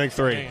 I think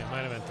 3. It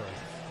might have been 3.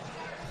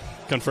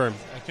 Confirmed.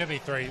 It could be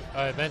 3.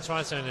 Ben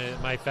Swanson,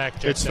 my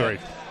fact check. It's 3.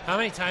 How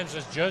many times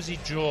was Josie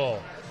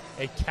Jewell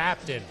a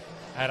captain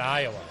at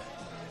Iowa?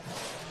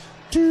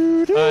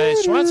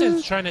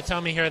 Swanson's trying to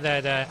tell me here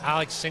that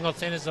Alex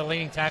Singleton is the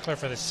leading tackler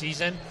for the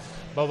season,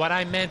 but what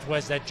I meant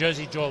was that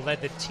Josie Jewell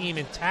led the team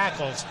in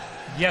tackles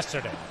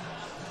yesterday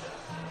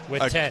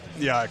with 10.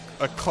 Yeah,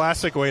 a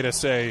classic way to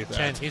say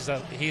that.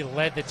 10. He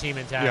led the team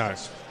in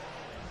tackles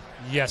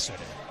yesterday,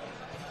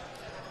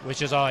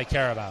 which is all I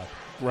care about.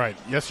 Right.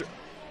 Yes.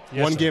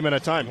 One game at a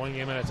time. One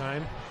game at a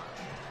time.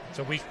 It's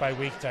a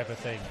week-by-week type of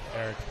thing,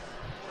 Eric.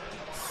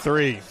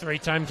 3.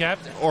 3-time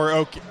captain? Or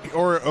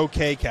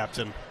okay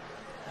captain.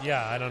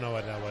 Yeah, I don't know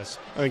what that was.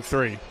 I think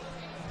 3.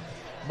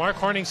 Mark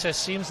Horning says,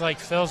 seems like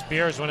Phil's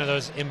beer is one of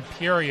those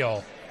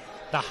Imperial,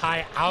 the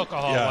high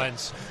alcohol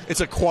ones.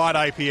 It's a quad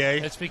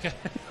IPA.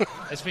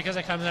 It's because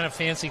it comes in a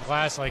fancy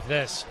glass like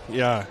this.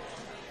 Yeah.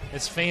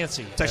 It's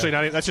fancy. It's actually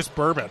not. That's just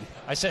bourbon.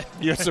 I said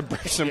you have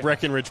some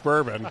Breckenridge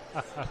bourbon.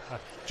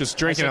 Just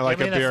drinking it like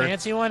a beer. Give me the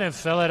fancy one and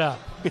fill it up.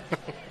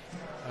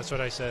 That's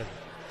what I said.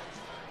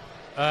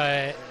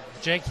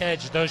 Jake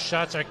Hedge, those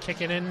shots are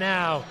kicking in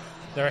now.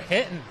 They're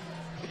hitting.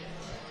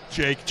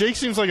 Jake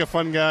seems like a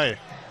fun guy.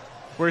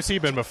 Where's he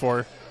been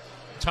before?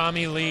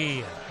 Tommy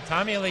Lee's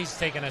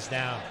taking us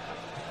down.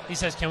 He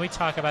says, can we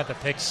talk about the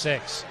pick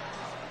 6?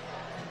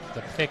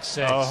 The pick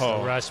 6,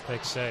 the Russ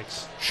pick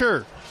 6.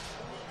 Sure.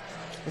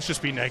 Let's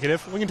just be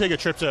negative. We can take a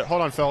trip to,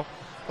 hold on, Phil.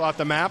 Pull out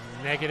the map.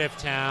 Negative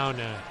town.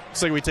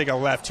 Looks like we take a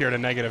left here to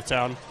negative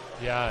town.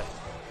 Yeah.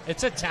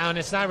 It's a town.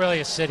 It's not really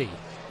a city.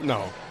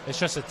 No. It's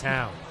just a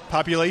town.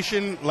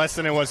 Population, less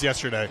than it was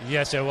yesterday.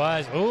 Yes, it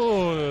was.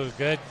 Ooh,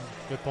 good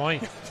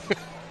point.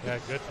 Yeah,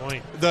 good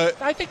point.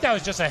 I think that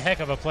was just a heck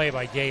of a play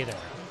by Gay there.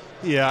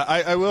 Yeah,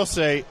 I will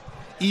say,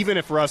 even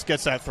if Russ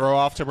gets that throw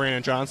off to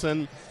Brandon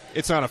Johnson,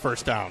 it's not a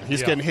first down.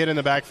 He's getting hit in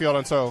the backfield,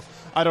 and so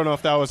I don't know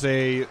if that was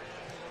a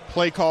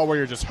play call where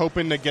you're just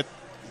hoping to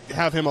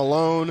have him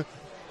alone,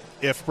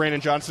 if Brandon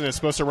Johnson is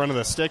supposed to run to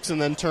the sticks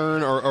and then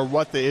turn, or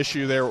what the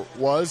issue there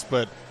was,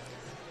 but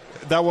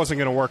that wasn't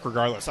going to work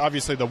regardless.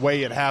 Obviously, the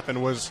way it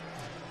happened was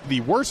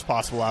the worst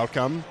possible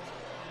outcome,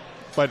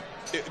 but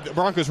the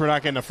Broncos were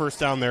not getting a first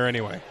down there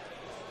anyway.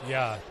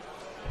 Yeah.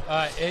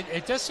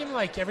 It does seem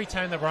like every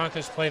time the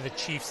Broncos play the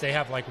Chiefs, they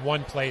have like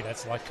one play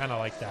that's like kind of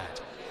like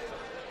that.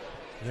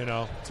 You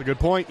know? It's a good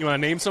point. You want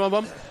to name some of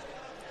them?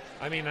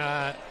 I mean,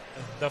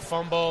 the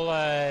fumble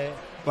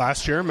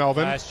last year,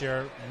 Melvin, and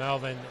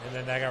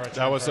then that got returned.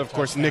 That was, of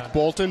course, Nick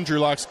Bolton, Drew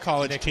Lock's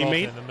college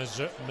teammate. Bolton,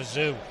 the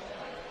Mizzou.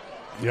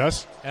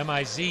 Yes.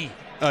 M-I-Z.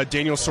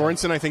 Daniel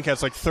Sorensen, I think,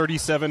 has like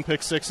 37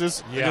 pick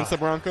sixes against the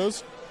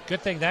Broncos.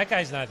 Good thing that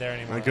guy's not there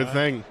anymore. Good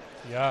thing.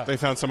 Yeah. They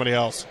found somebody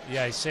else.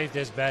 Yeah, he saved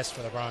his best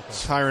for the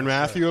Broncos. Tyrann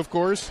Mathieu, of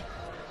course.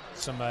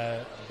 Some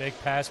big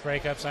pass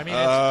breakups. I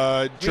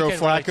mean, Joe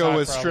Flacco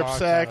was strip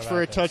sacked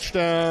for a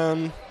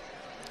touchdown.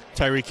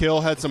 Tyreek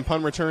Hill had some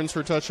punt returns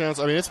for touchdowns.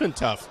 I mean, it's been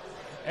tough.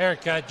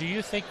 Eric, do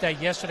you think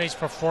that yesterday's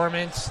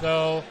performance,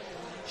 though,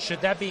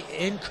 should that be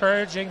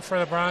encouraging for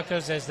the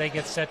Broncos as they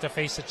get set to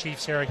face the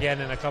Chiefs here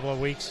again in a couple of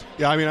weeks?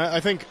 Yeah, I mean, I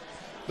think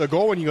the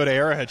goal when you go to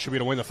Arrowhead should be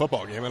to win the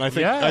football game. And I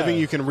think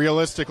you can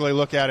realistically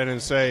look at it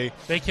and say,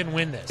 they can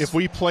win this. If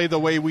we play the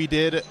way we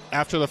did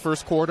after the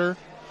first quarter,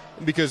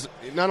 because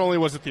not only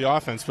was it the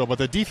offense, Phil, but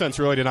the defense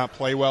really did not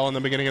play well in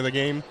the beginning of the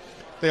game.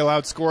 They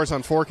allowed scores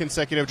on 4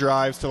 consecutive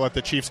drives to let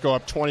the Chiefs go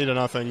up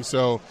 20-0.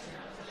 So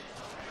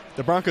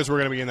the Broncos were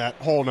going to be in that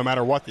hole no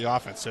matter what the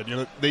offense did.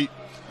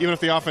 Even if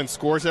the offense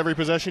scores every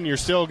possession, you're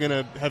still going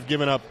to have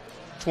given up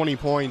 20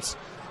 points.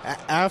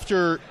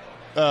 After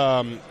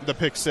the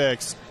pick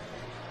six,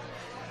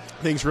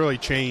 things really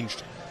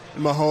changed.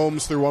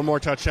 Mahomes threw one more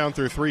touchdown,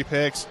 threw 3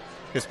 picks.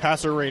 His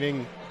passer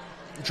rating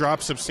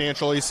dropped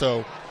substantially.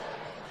 So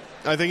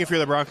I think if you're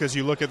the Broncos,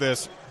 you look at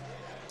this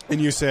and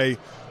you say,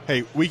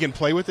 hey, we can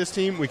play with this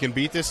team. We can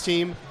beat this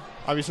team.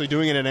 Obviously,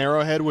 doing it in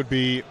Arrowhead would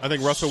be, I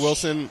think, Russell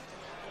Wilson,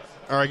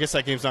 or I guess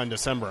that game's not in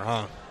December,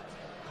 huh?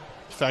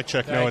 Fact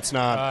check, no, it's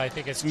not. I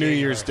think it's New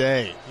Year's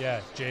Day. Yeah,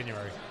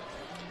 January.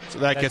 So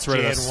that gets rid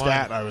of the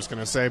stat I was going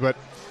to say. But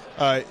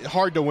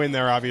hard to win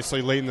there,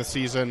 obviously, late in the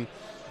season.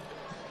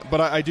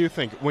 But I do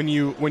think when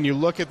you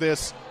look at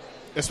this,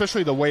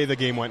 especially the way the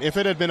game went, if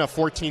it had been a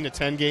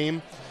 14-10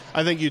 game,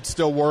 I think you'd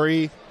still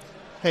worry,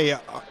 hey,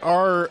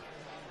 our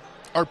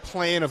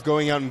plan of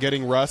going out and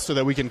getting Russ so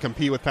that we can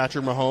compete with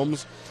Patrick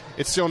Mahomes,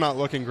 it's still not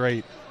looking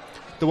great.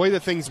 The way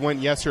that things went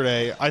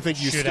yesterday, I think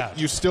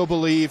you still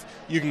believe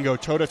you can go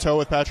toe-to-toe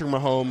with Patrick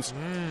Mahomes.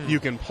 You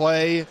can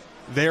play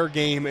their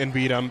game and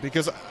beat them,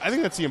 because I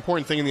think that's the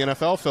important thing in the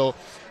NFL, Phil.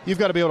 You've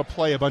got to be able to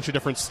play a bunch of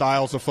different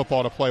styles of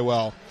football to play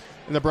well.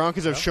 And the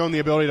Broncos have shown the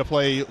ability to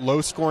play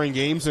low-scoring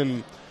games,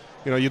 and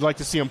you'd like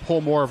to see them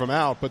pull more of them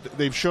out, but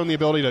they've shown the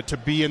ability to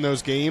be in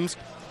those games.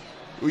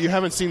 You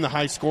haven't seen the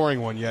high-scoring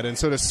one yet, and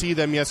so to see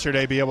them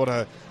yesterday be able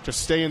to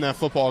stay in that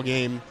football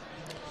game.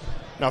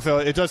 Now, Phil,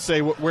 it does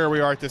say where we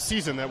are at this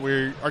season that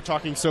we are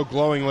talking so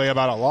glowingly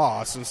about a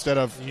loss instead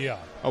of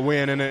a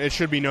win, and it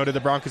should be noted the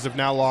Broncos have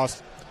now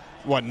lost,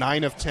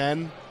 9 of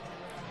 10?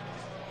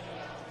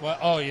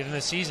 Well, in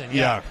the season,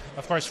 yeah.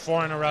 Of course,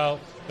 4 in a row,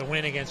 the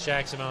win against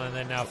Jacksonville, and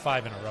then now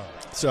 5 in a row.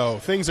 So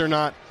things are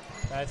not...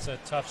 That's a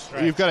tough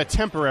stretch. You've got to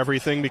temper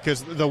everything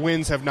because the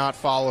wins have not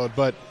followed,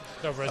 but...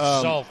 The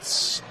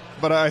results...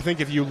 But I think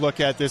if you look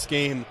at this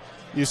game,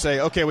 you say,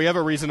 okay, we have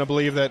a reason to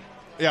believe that,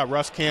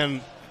 Russ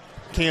can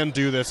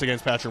do this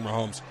against Patrick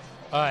Mahomes.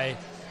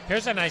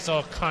 Here's a nice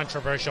little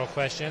controversial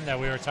question that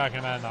we were talking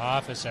about in the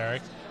office,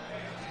 Eric.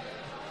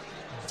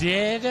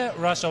 Did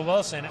Russell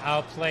Wilson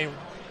outplay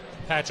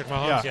Patrick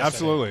Mahomes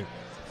yesterday? Yeah,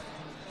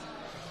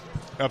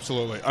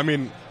 absolutely. I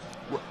mean,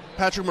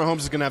 Patrick Mahomes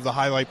is going to have the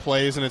highlight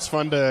plays, and it's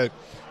fun to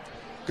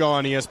go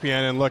on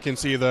ESPN and look and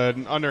see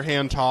the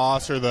underhand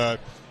toss or the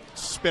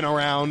spin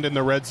around in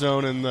the red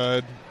zone,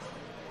 and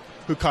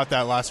who caught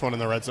that last one in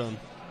the red zone?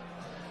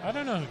 I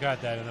don't know who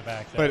got that in the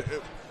back, though.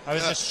 But I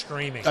was just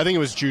screaming. I think it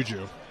was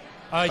Juju.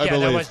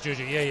 That was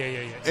Juju.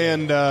 Yeah.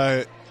 And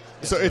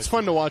so it's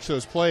fun to watch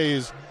those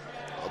plays,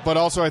 but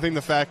also I think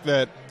the fact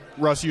that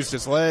Russ used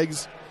his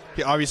legs,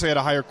 he obviously had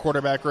a higher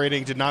quarterback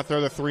rating, did not throw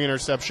the 3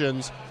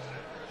 interceptions.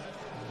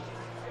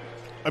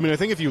 I mean, I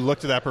think if you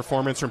looked at that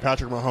performance from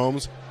Patrick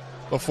Mahomes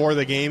before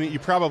the game, you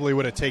probably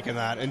would have taken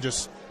that and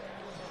just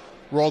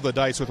roll the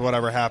dice with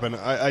whatever happened.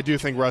 I do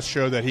think Russ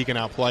showed that he can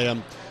outplay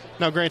him.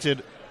 Now,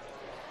 granted,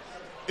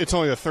 it's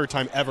only the 3rd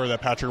time ever that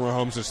Patrick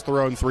Mahomes has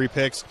thrown 3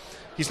 picks.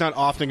 He's not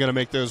often going to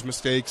make those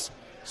mistakes,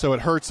 so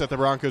it hurts that the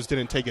Broncos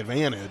didn't take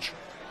advantage.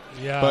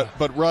 Yeah.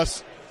 But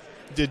Russ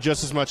did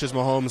just as much as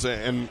Mahomes,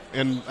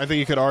 and I think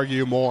you could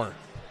argue more.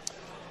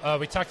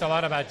 We talked a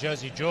lot about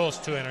Josie Jewell's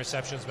 2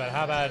 interceptions, but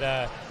how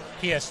about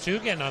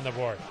PS2 getting on the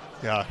board?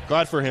 Yeah,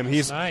 glad for him.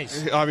 He's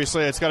nice.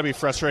 Obviously, it's got to be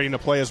frustrating to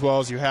play as well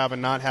as you have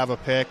and not have a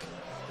pick.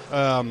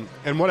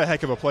 And what a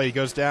heck of a play. He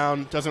goes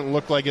down, doesn't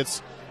look like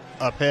it's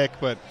a pick,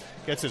 but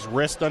gets his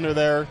wrist under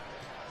there,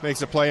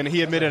 makes a play. And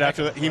he admitted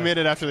after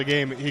the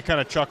game, he kind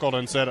of chuckled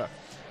and said,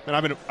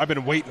 "Man, I've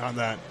been waiting on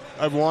that.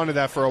 I've wanted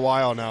that for a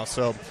while now."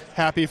 So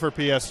happy for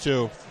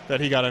PS2 that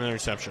he got an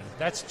interception.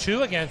 That's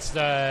 2 against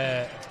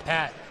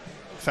Pat.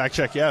 Fact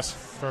check, yes.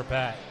 For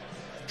Pat.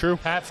 True.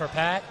 Pat for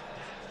Pat.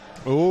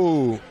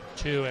 Ooh.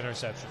 2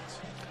 interceptions.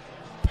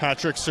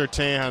 Patrick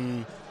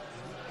Surtain,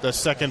 the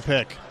 2nd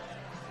pick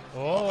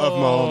of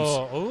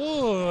Mahomes.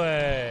 Ooh.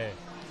 Hey.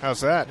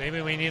 How's that?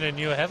 Maybe we need a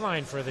new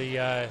headline for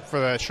the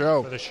for that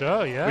show. For the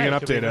show, yeah. We can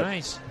update it.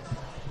 Nice.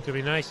 Could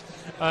be nice.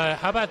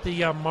 How about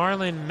the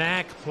Marlon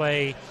Mack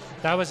play?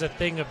 That was a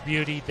thing of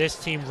beauty. This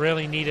team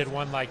really needed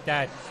one like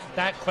that.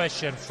 That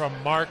question from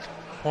Mark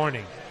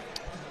Horning.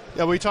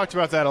 Yeah, we talked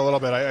about that a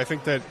little bit. I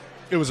think that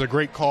it was a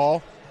great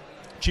call.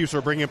 Chiefs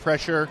were bringing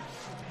pressure,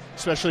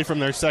 especially from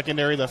their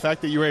secondary. The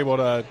fact that you were able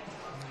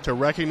to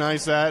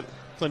recognize that,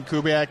 Clint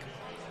Kubiak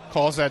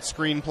calls that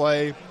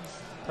screenplay.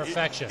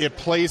 Perfection. It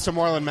plays to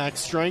Marlon Mack's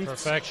strengths.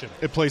 Perfection.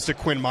 It plays to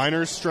Quinn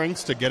Minor's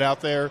strengths to get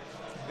out there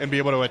and be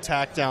able to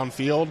attack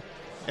downfield.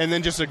 And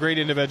then just a great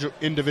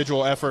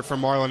individual effort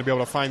from Marlon to be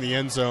able to find the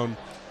end zone.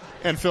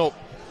 And, Phil,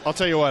 I'll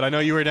tell you what. I know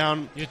you were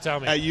down at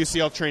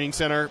UCL Training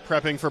Center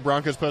prepping for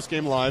Broncos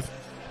postgame live.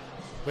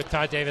 With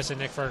Todd Davis and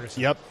Nick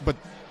Ferguson. Yep, but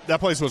that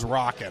place was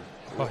rocking.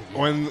 Oh, yeah.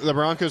 When the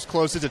Broncos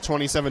closed it to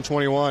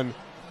 27-21,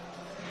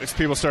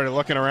 people started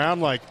looking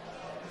around like,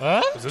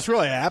 huh? Is this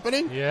really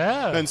happening?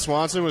 Yeah. Then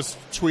Swanson was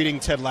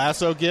tweeting Ted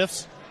Lasso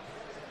gifs.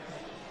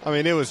 I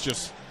mean, it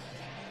was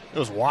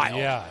wild.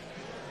 Yeah.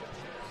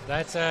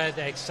 That's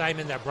the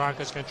excitement that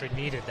Broncos country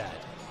needed that.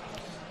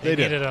 They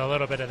did. Needed a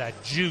little bit of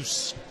that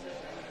juice,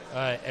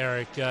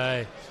 Eric.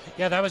 Yeah,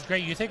 that was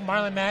great. You think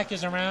Marlon Mack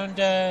is around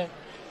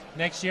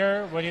next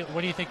year? What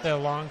do you think the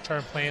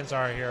long-term plans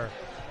are here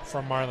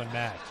for Marlon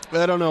Mack?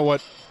 I don't know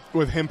what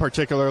with him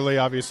particularly.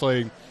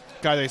 Obviously,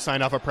 guy they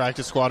signed off a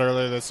practice squad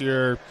earlier this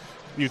year.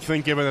 You'd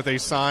think, given that they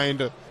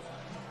traded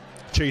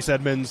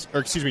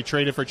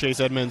for Chase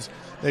Edmonds,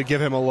 they'd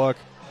give him a look.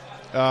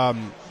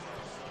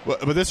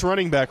 But this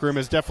running back room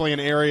is definitely an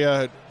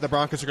area the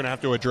Broncos are going to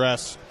have to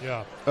address.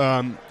 Yeah.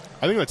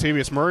 I think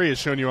Latavius Murray has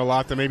shown you a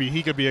lot that maybe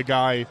he could be a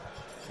guy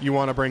you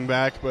want to bring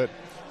back, but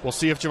we'll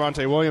see if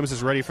Javonte Williams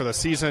is ready for the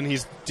season.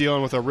 He's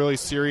dealing with a really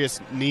serious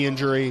knee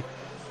injury.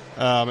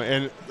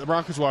 And the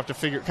Broncos will have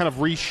to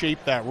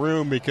reshape that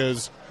room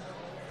because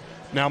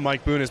now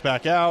Mike Boone is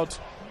back out.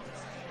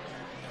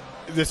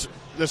 This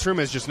room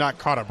has just not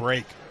caught a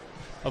break.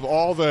 Of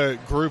all the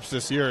groups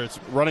this year, its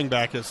running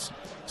back has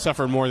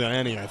suffered more than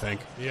any, I think.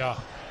 Yeah.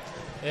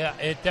 Yeah,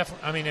 it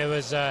definitely, I mean,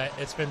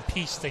 it's been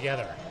pieced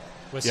together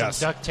with some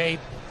duct tape,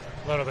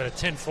 a little bit of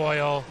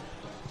tinfoil.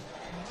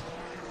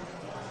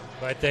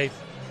 But they've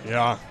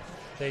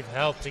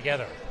held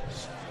together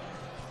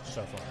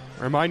so far.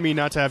 Remind me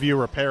not to have you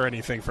repair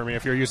anything for me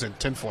if you're using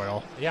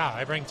tinfoil. Yeah,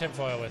 I bring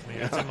tinfoil with me.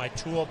 It's in my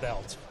tool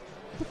belt.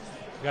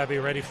 Got to be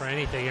ready for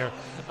anything here.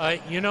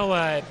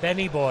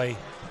 Benny Boy,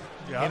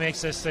 he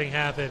makes this thing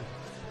happen.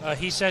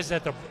 He says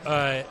that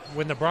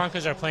when the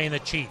Broncos are playing the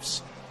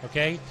Chiefs,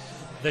 okay,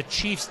 the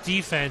Chiefs'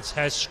 defense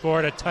has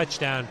scored a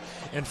touchdown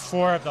in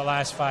 4 of the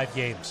last 5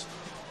 games.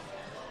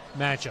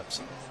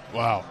 Matchups.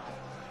 Wow.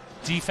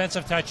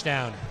 Defensive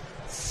touchdown,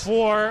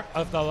 4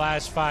 of the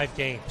last 5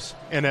 games.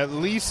 And at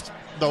least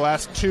the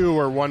last 2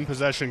 are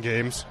one-possession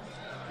games.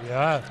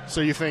 Yeah.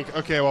 So you think,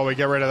 okay, well, we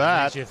get rid of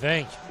that. Makes you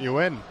think. You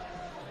win.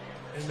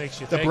 It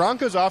makes you the think. The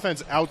Broncos'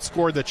 offense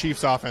outscored the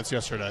Chiefs' offense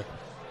yesterday.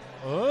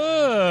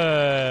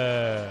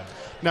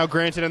 Now,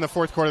 granted, in the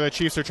fourth quarter, the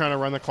Chiefs are trying to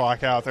run the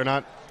clock out. They're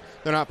not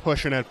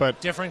pushing it,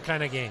 but different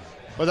kind of game.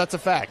 But that's a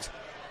fact.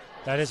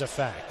 That is a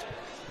fact.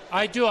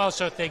 I do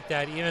also think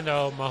that even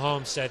though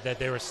Mahomes said that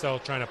they were still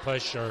trying to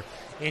push, or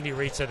Andy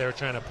Reid said they were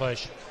trying to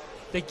push,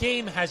 the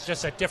game has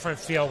just a different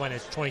feel when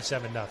it's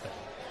 27-0.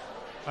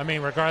 I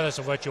mean, regardless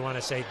of what you want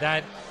to say,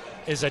 that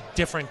is a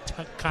different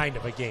kind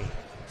of a game.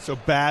 So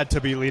bad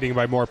to be leading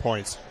by more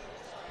points.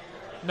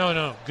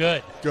 No,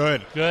 good.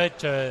 Good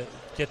to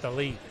get the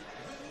lead.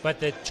 But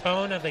the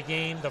tone of the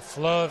game, the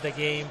flow of the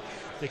game,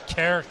 the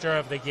character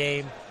of the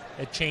game,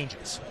 it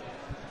changes.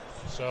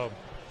 So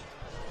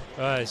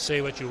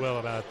say what you will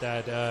about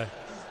that.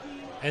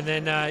 And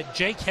then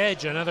Jake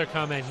Hedge, another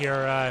comment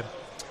here.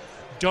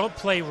 Don't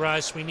play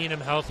Russ. We need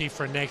him healthy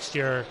for next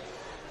year.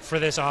 For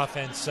this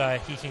offense,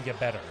 he can get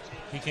better.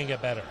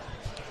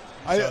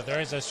 So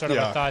there is a sort of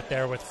a thought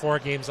there with 4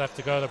 games left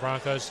to go. The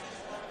Broncos,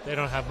 they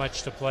don't have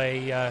much to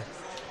play.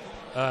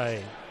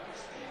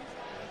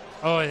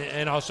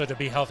 And also to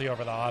be healthy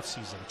over the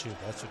offseason, too.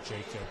 That's what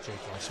Jake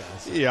also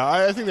has. Yeah,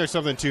 I think there's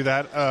something to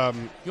that.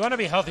 You want to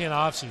be healthy in the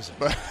offseason.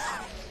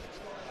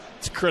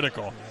 It's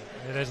critical.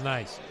 It is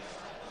nice.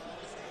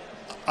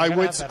 I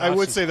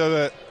would say, though,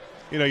 that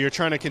you're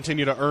trying to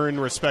continue to earn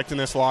respect in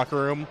this locker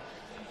room.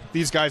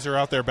 These guys are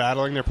out there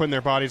battling. They're putting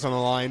their bodies on the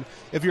line.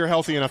 If you're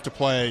healthy enough to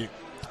play,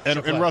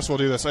 and Russ will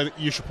do this,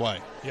 you should play.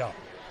 Yeah.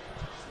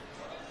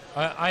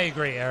 I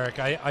agree, Eric.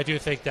 I do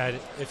think that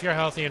if you're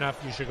healthy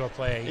enough, you should go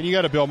play. And you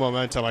got to build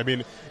momentum. I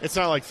mean, it's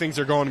not like things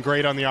are going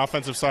great on the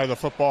offensive side of the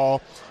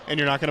football and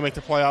you're not going to make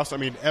the playoffs. I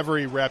mean,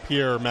 every rep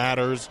here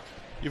matters.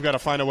 You've got to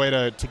find a way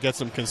to get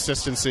some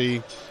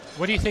consistency.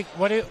 What do you think?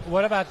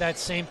 What about that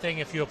same thing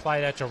if you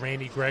apply that to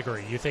Randy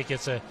Gregory? You think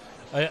it's a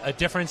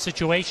different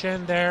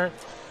situation there?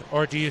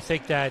 Or do you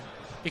think that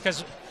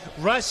because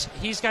Russ,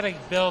 he's got to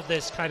build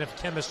this kind of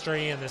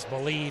chemistry and this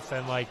belief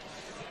and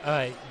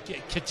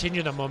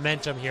continue the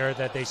momentum here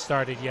that they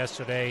started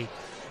yesterday.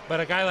 But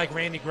a guy like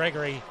Randy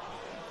Gregory,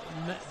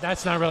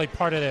 that's not really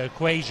part of the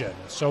equation.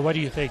 So what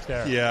do you think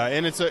there? Yeah,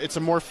 and it's a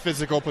more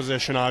physical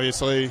position,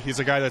 obviously. He's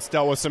a guy that's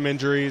dealt with some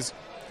injuries.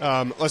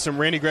 Listen,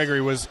 Randy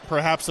Gregory was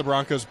perhaps the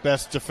Broncos'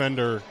 best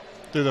defender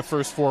through the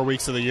first 4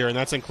 weeks of the year, and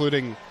that's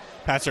including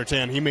Pat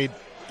Surtain.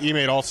 He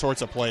made all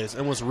sorts of plays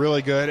and was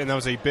really good, and that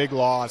was a big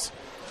loss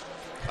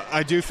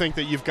I do think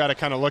that you've got to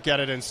kind of look at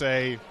it and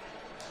say,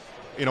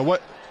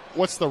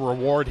 what's the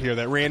reward here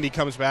that Randy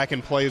comes back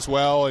and plays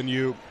well, and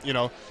you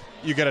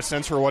get a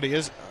sense for what he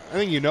is. I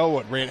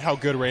think how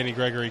good Randy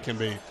Gregory can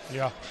be.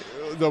 Yeah.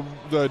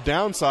 The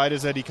downside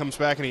is that he comes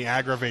back and he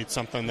aggravates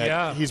something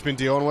that he's been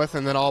dealing with,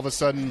 and then all of a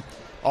sudden,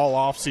 all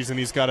offseason,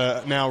 he's got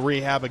to now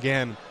rehab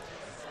again.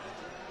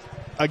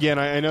 Again,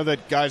 I know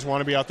that guys want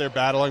to be out there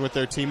battling with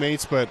their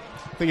teammates, but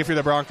I think if you're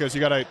the Broncos,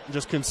 you got to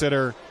just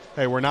consider,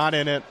 hey, we're not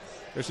in it.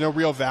 There's no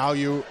real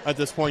value at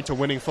this point to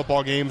winning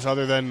football games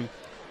other than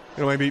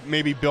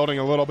maybe building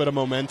a little bit of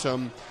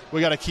momentum. We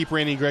got to keep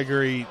Randy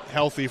Gregory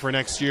healthy for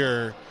next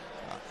year.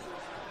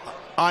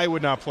 I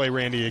would not play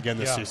Randy again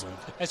this season.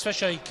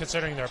 Especially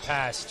considering their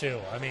past, too.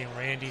 I mean,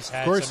 Randy's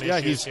had some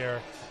issues here,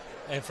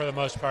 and for the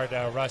most part,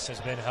 Russ has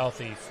been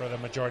healthy for the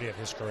majority of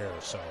his career.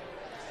 So,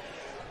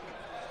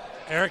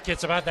 Aric,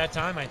 it's about that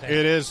time, I think.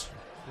 It is.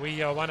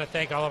 We want to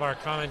thank all of our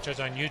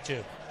commenters on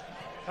YouTube.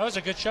 That was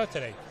a good show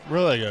today.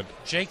 Really good.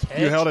 Jake Hedge.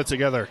 You held it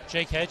together.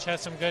 Jake Hedge had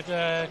some good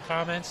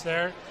comments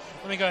there.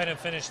 Let me go ahead and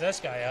finish this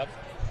guy up.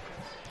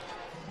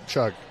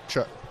 Chug.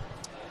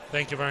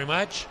 Thank you very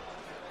much.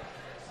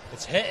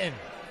 It's hitting,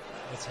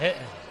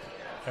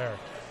 Aric.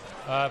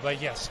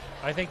 But yes,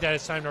 I think that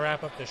it's time to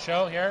wrap up the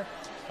show here.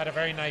 Had a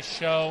very nice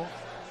show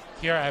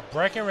here at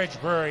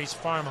Breckenridge Brewery's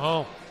farm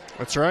home.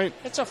 That's right.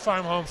 It's a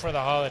farm home for the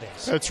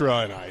holidays. That's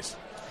really nice.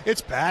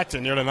 It's packed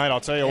in here tonight,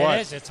 I'll tell you what.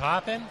 It is. It's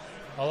hopping.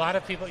 A lot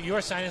of people. You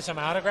were signing some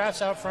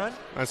autographs out front.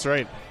 That's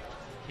right.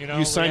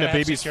 You signed a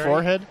baby's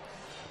forehead?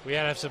 We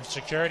had to have some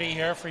security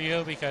here for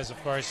you because, of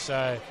course,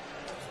 the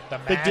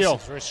Big deal.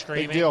 masses were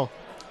screaming. Big deal.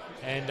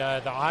 And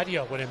the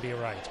audio wouldn't be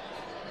right.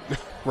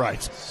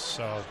 Right.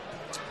 So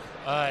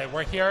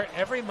we're here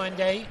every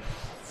Monday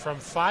from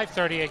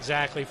 5:30,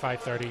 exactly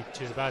 5:30,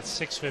 to about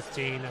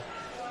 6:15.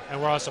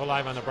 And we're also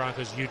live on the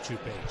Broncos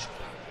YouTube page.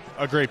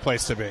 A great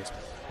place to be.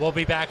 We'll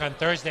be back on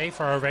Thursday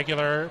for our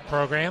regular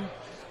program.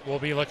 We'll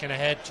be looking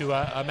ahead to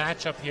a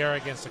matchup here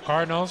against the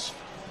Cardinals.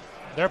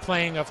 They're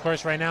playing, of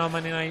course, right now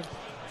Monday Night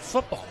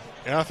Football.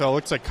 Yeah, Phil,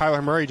 looks like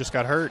Kyler Murray just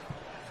got hurt.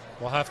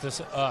 We'll have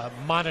to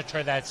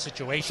monitor that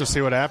situation. Just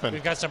see what happened.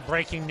 We've got some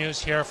breaking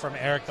news here from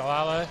Aric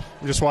DiLalla.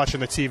 I'm just watching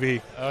the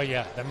TV. Oh,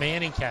 yeah, the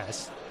Manning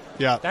cast.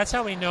 Yeah. That's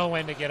how we know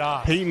when to get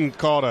off. Peyton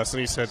called us,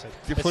 and he said,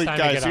 please,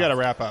 guys, you got to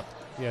wrap up.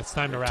 Yeah, it's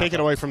time to wrap up. Take it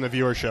away from the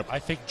viewership. I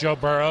think Joe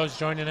Burrow's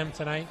joining him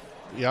tonight.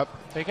 Yep.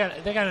 They got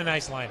a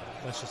nice lineup,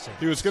 let's just say.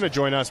 He was going to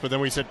join us, but then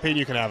we said, Peyton,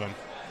 you can have him.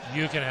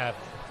 You can have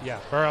him. Yeah,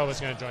 Burrow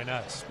was going to join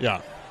us. Yeah.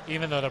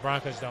 Even though the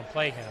Broncos don't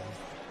play him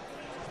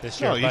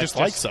this year. No, he just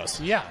likes us.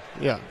 Yeah.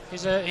 Yeah.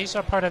 He's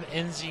a part of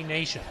NZ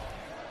Nation.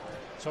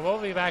 So we'll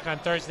be back on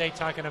Thursday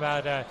talking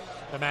about the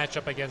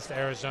matchup against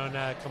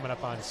Arizona coming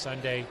up on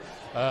Sunday.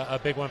 A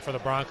big one for the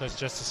Broncos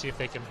just to see if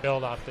they can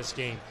build off this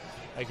game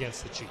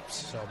against the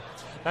Chiefs. So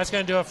that's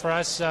going to do it for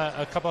us.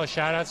 A couple of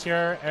shout-outs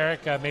here.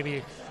 Aric,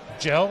 maybe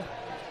Jill,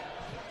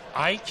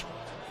 Ike,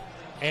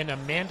 and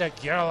Amanda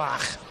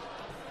Gerlach.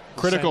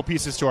 Critical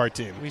pieces to our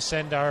team. We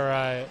send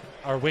our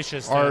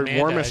wishes to our Amanda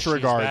warmest as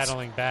regards. She's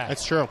battling back.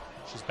 That's true.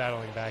 She's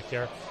battling back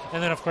here.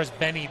 And then, of course,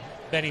 Benny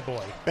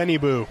Boy. Benny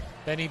Boo.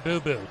 Benny Boo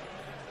Boo.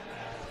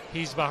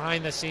 He's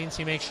behind the scenes.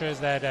 He makes sure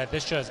that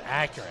this show is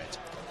accurate.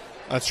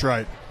 That's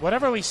right.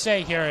 Whatever we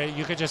say here,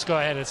 you could just go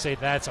ahead and say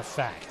that's a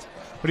fact.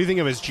 What do you think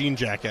of his jean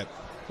jacket?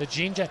 The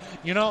jean jacket.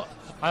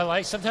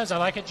 Sometimes I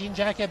like a jean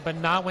jacket, but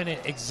not when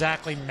it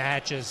exactly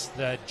matches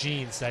the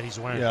jeans that he's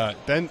wearing. Yeah,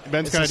 Ben's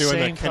kind of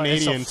doing the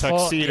Canadian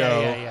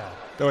tuxedo. Yeah.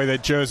 The way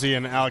that Josie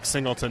and Alex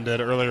Singleton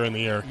did earlier in the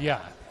year.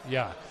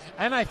 Yeah.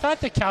 And I thought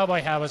the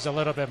cowboy hat was a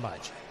little bit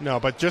much. No,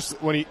 but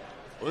just when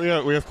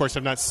we of course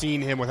have not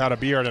seen him without a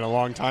beard in a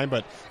long time,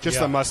 but just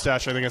the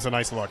mustache I think is a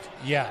nice look.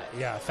 Yeah.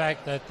 The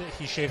fact that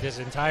he shaved his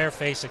entire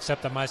face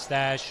except the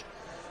mustache.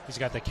 He's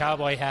got the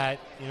cowboy hat.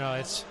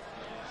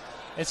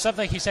 It's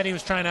something he said he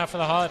was trying out for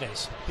the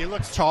holidays. He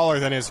looks taller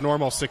than his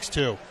normal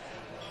 6'2".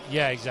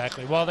 Yeah,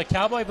 exactly. Well, the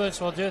cowboy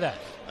boots will do that.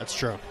 That's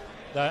true.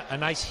 A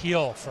nice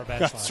heel for Ben.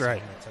 That's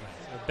right.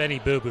 Benny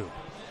Boo Boo.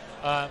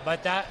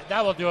 But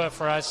that will do it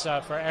for us.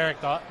 For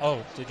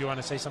Aric. Did you want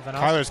to say something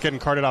else? Kyler's getting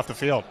carted off the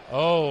field.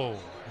 Oh,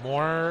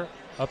 more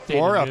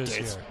updated news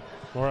here.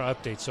 More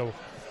updates. So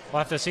we'll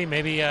have to see.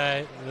 Maybe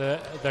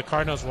the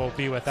Cardinals will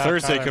be without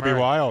Thursday. Kyler Could Murray. be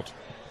wild.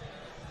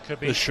 Could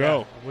be the show.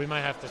 Yeah, we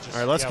might have to just. All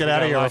right, let's get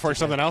out of here before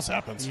something else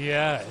happens.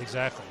 Yeah,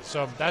 exactly.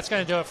 So that's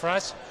going to do it for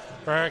us.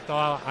 For Aric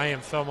DiLalla, I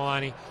am Phil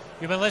Milani.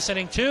 You've been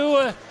listening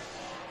to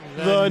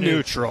The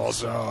Neutral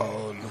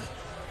Zone.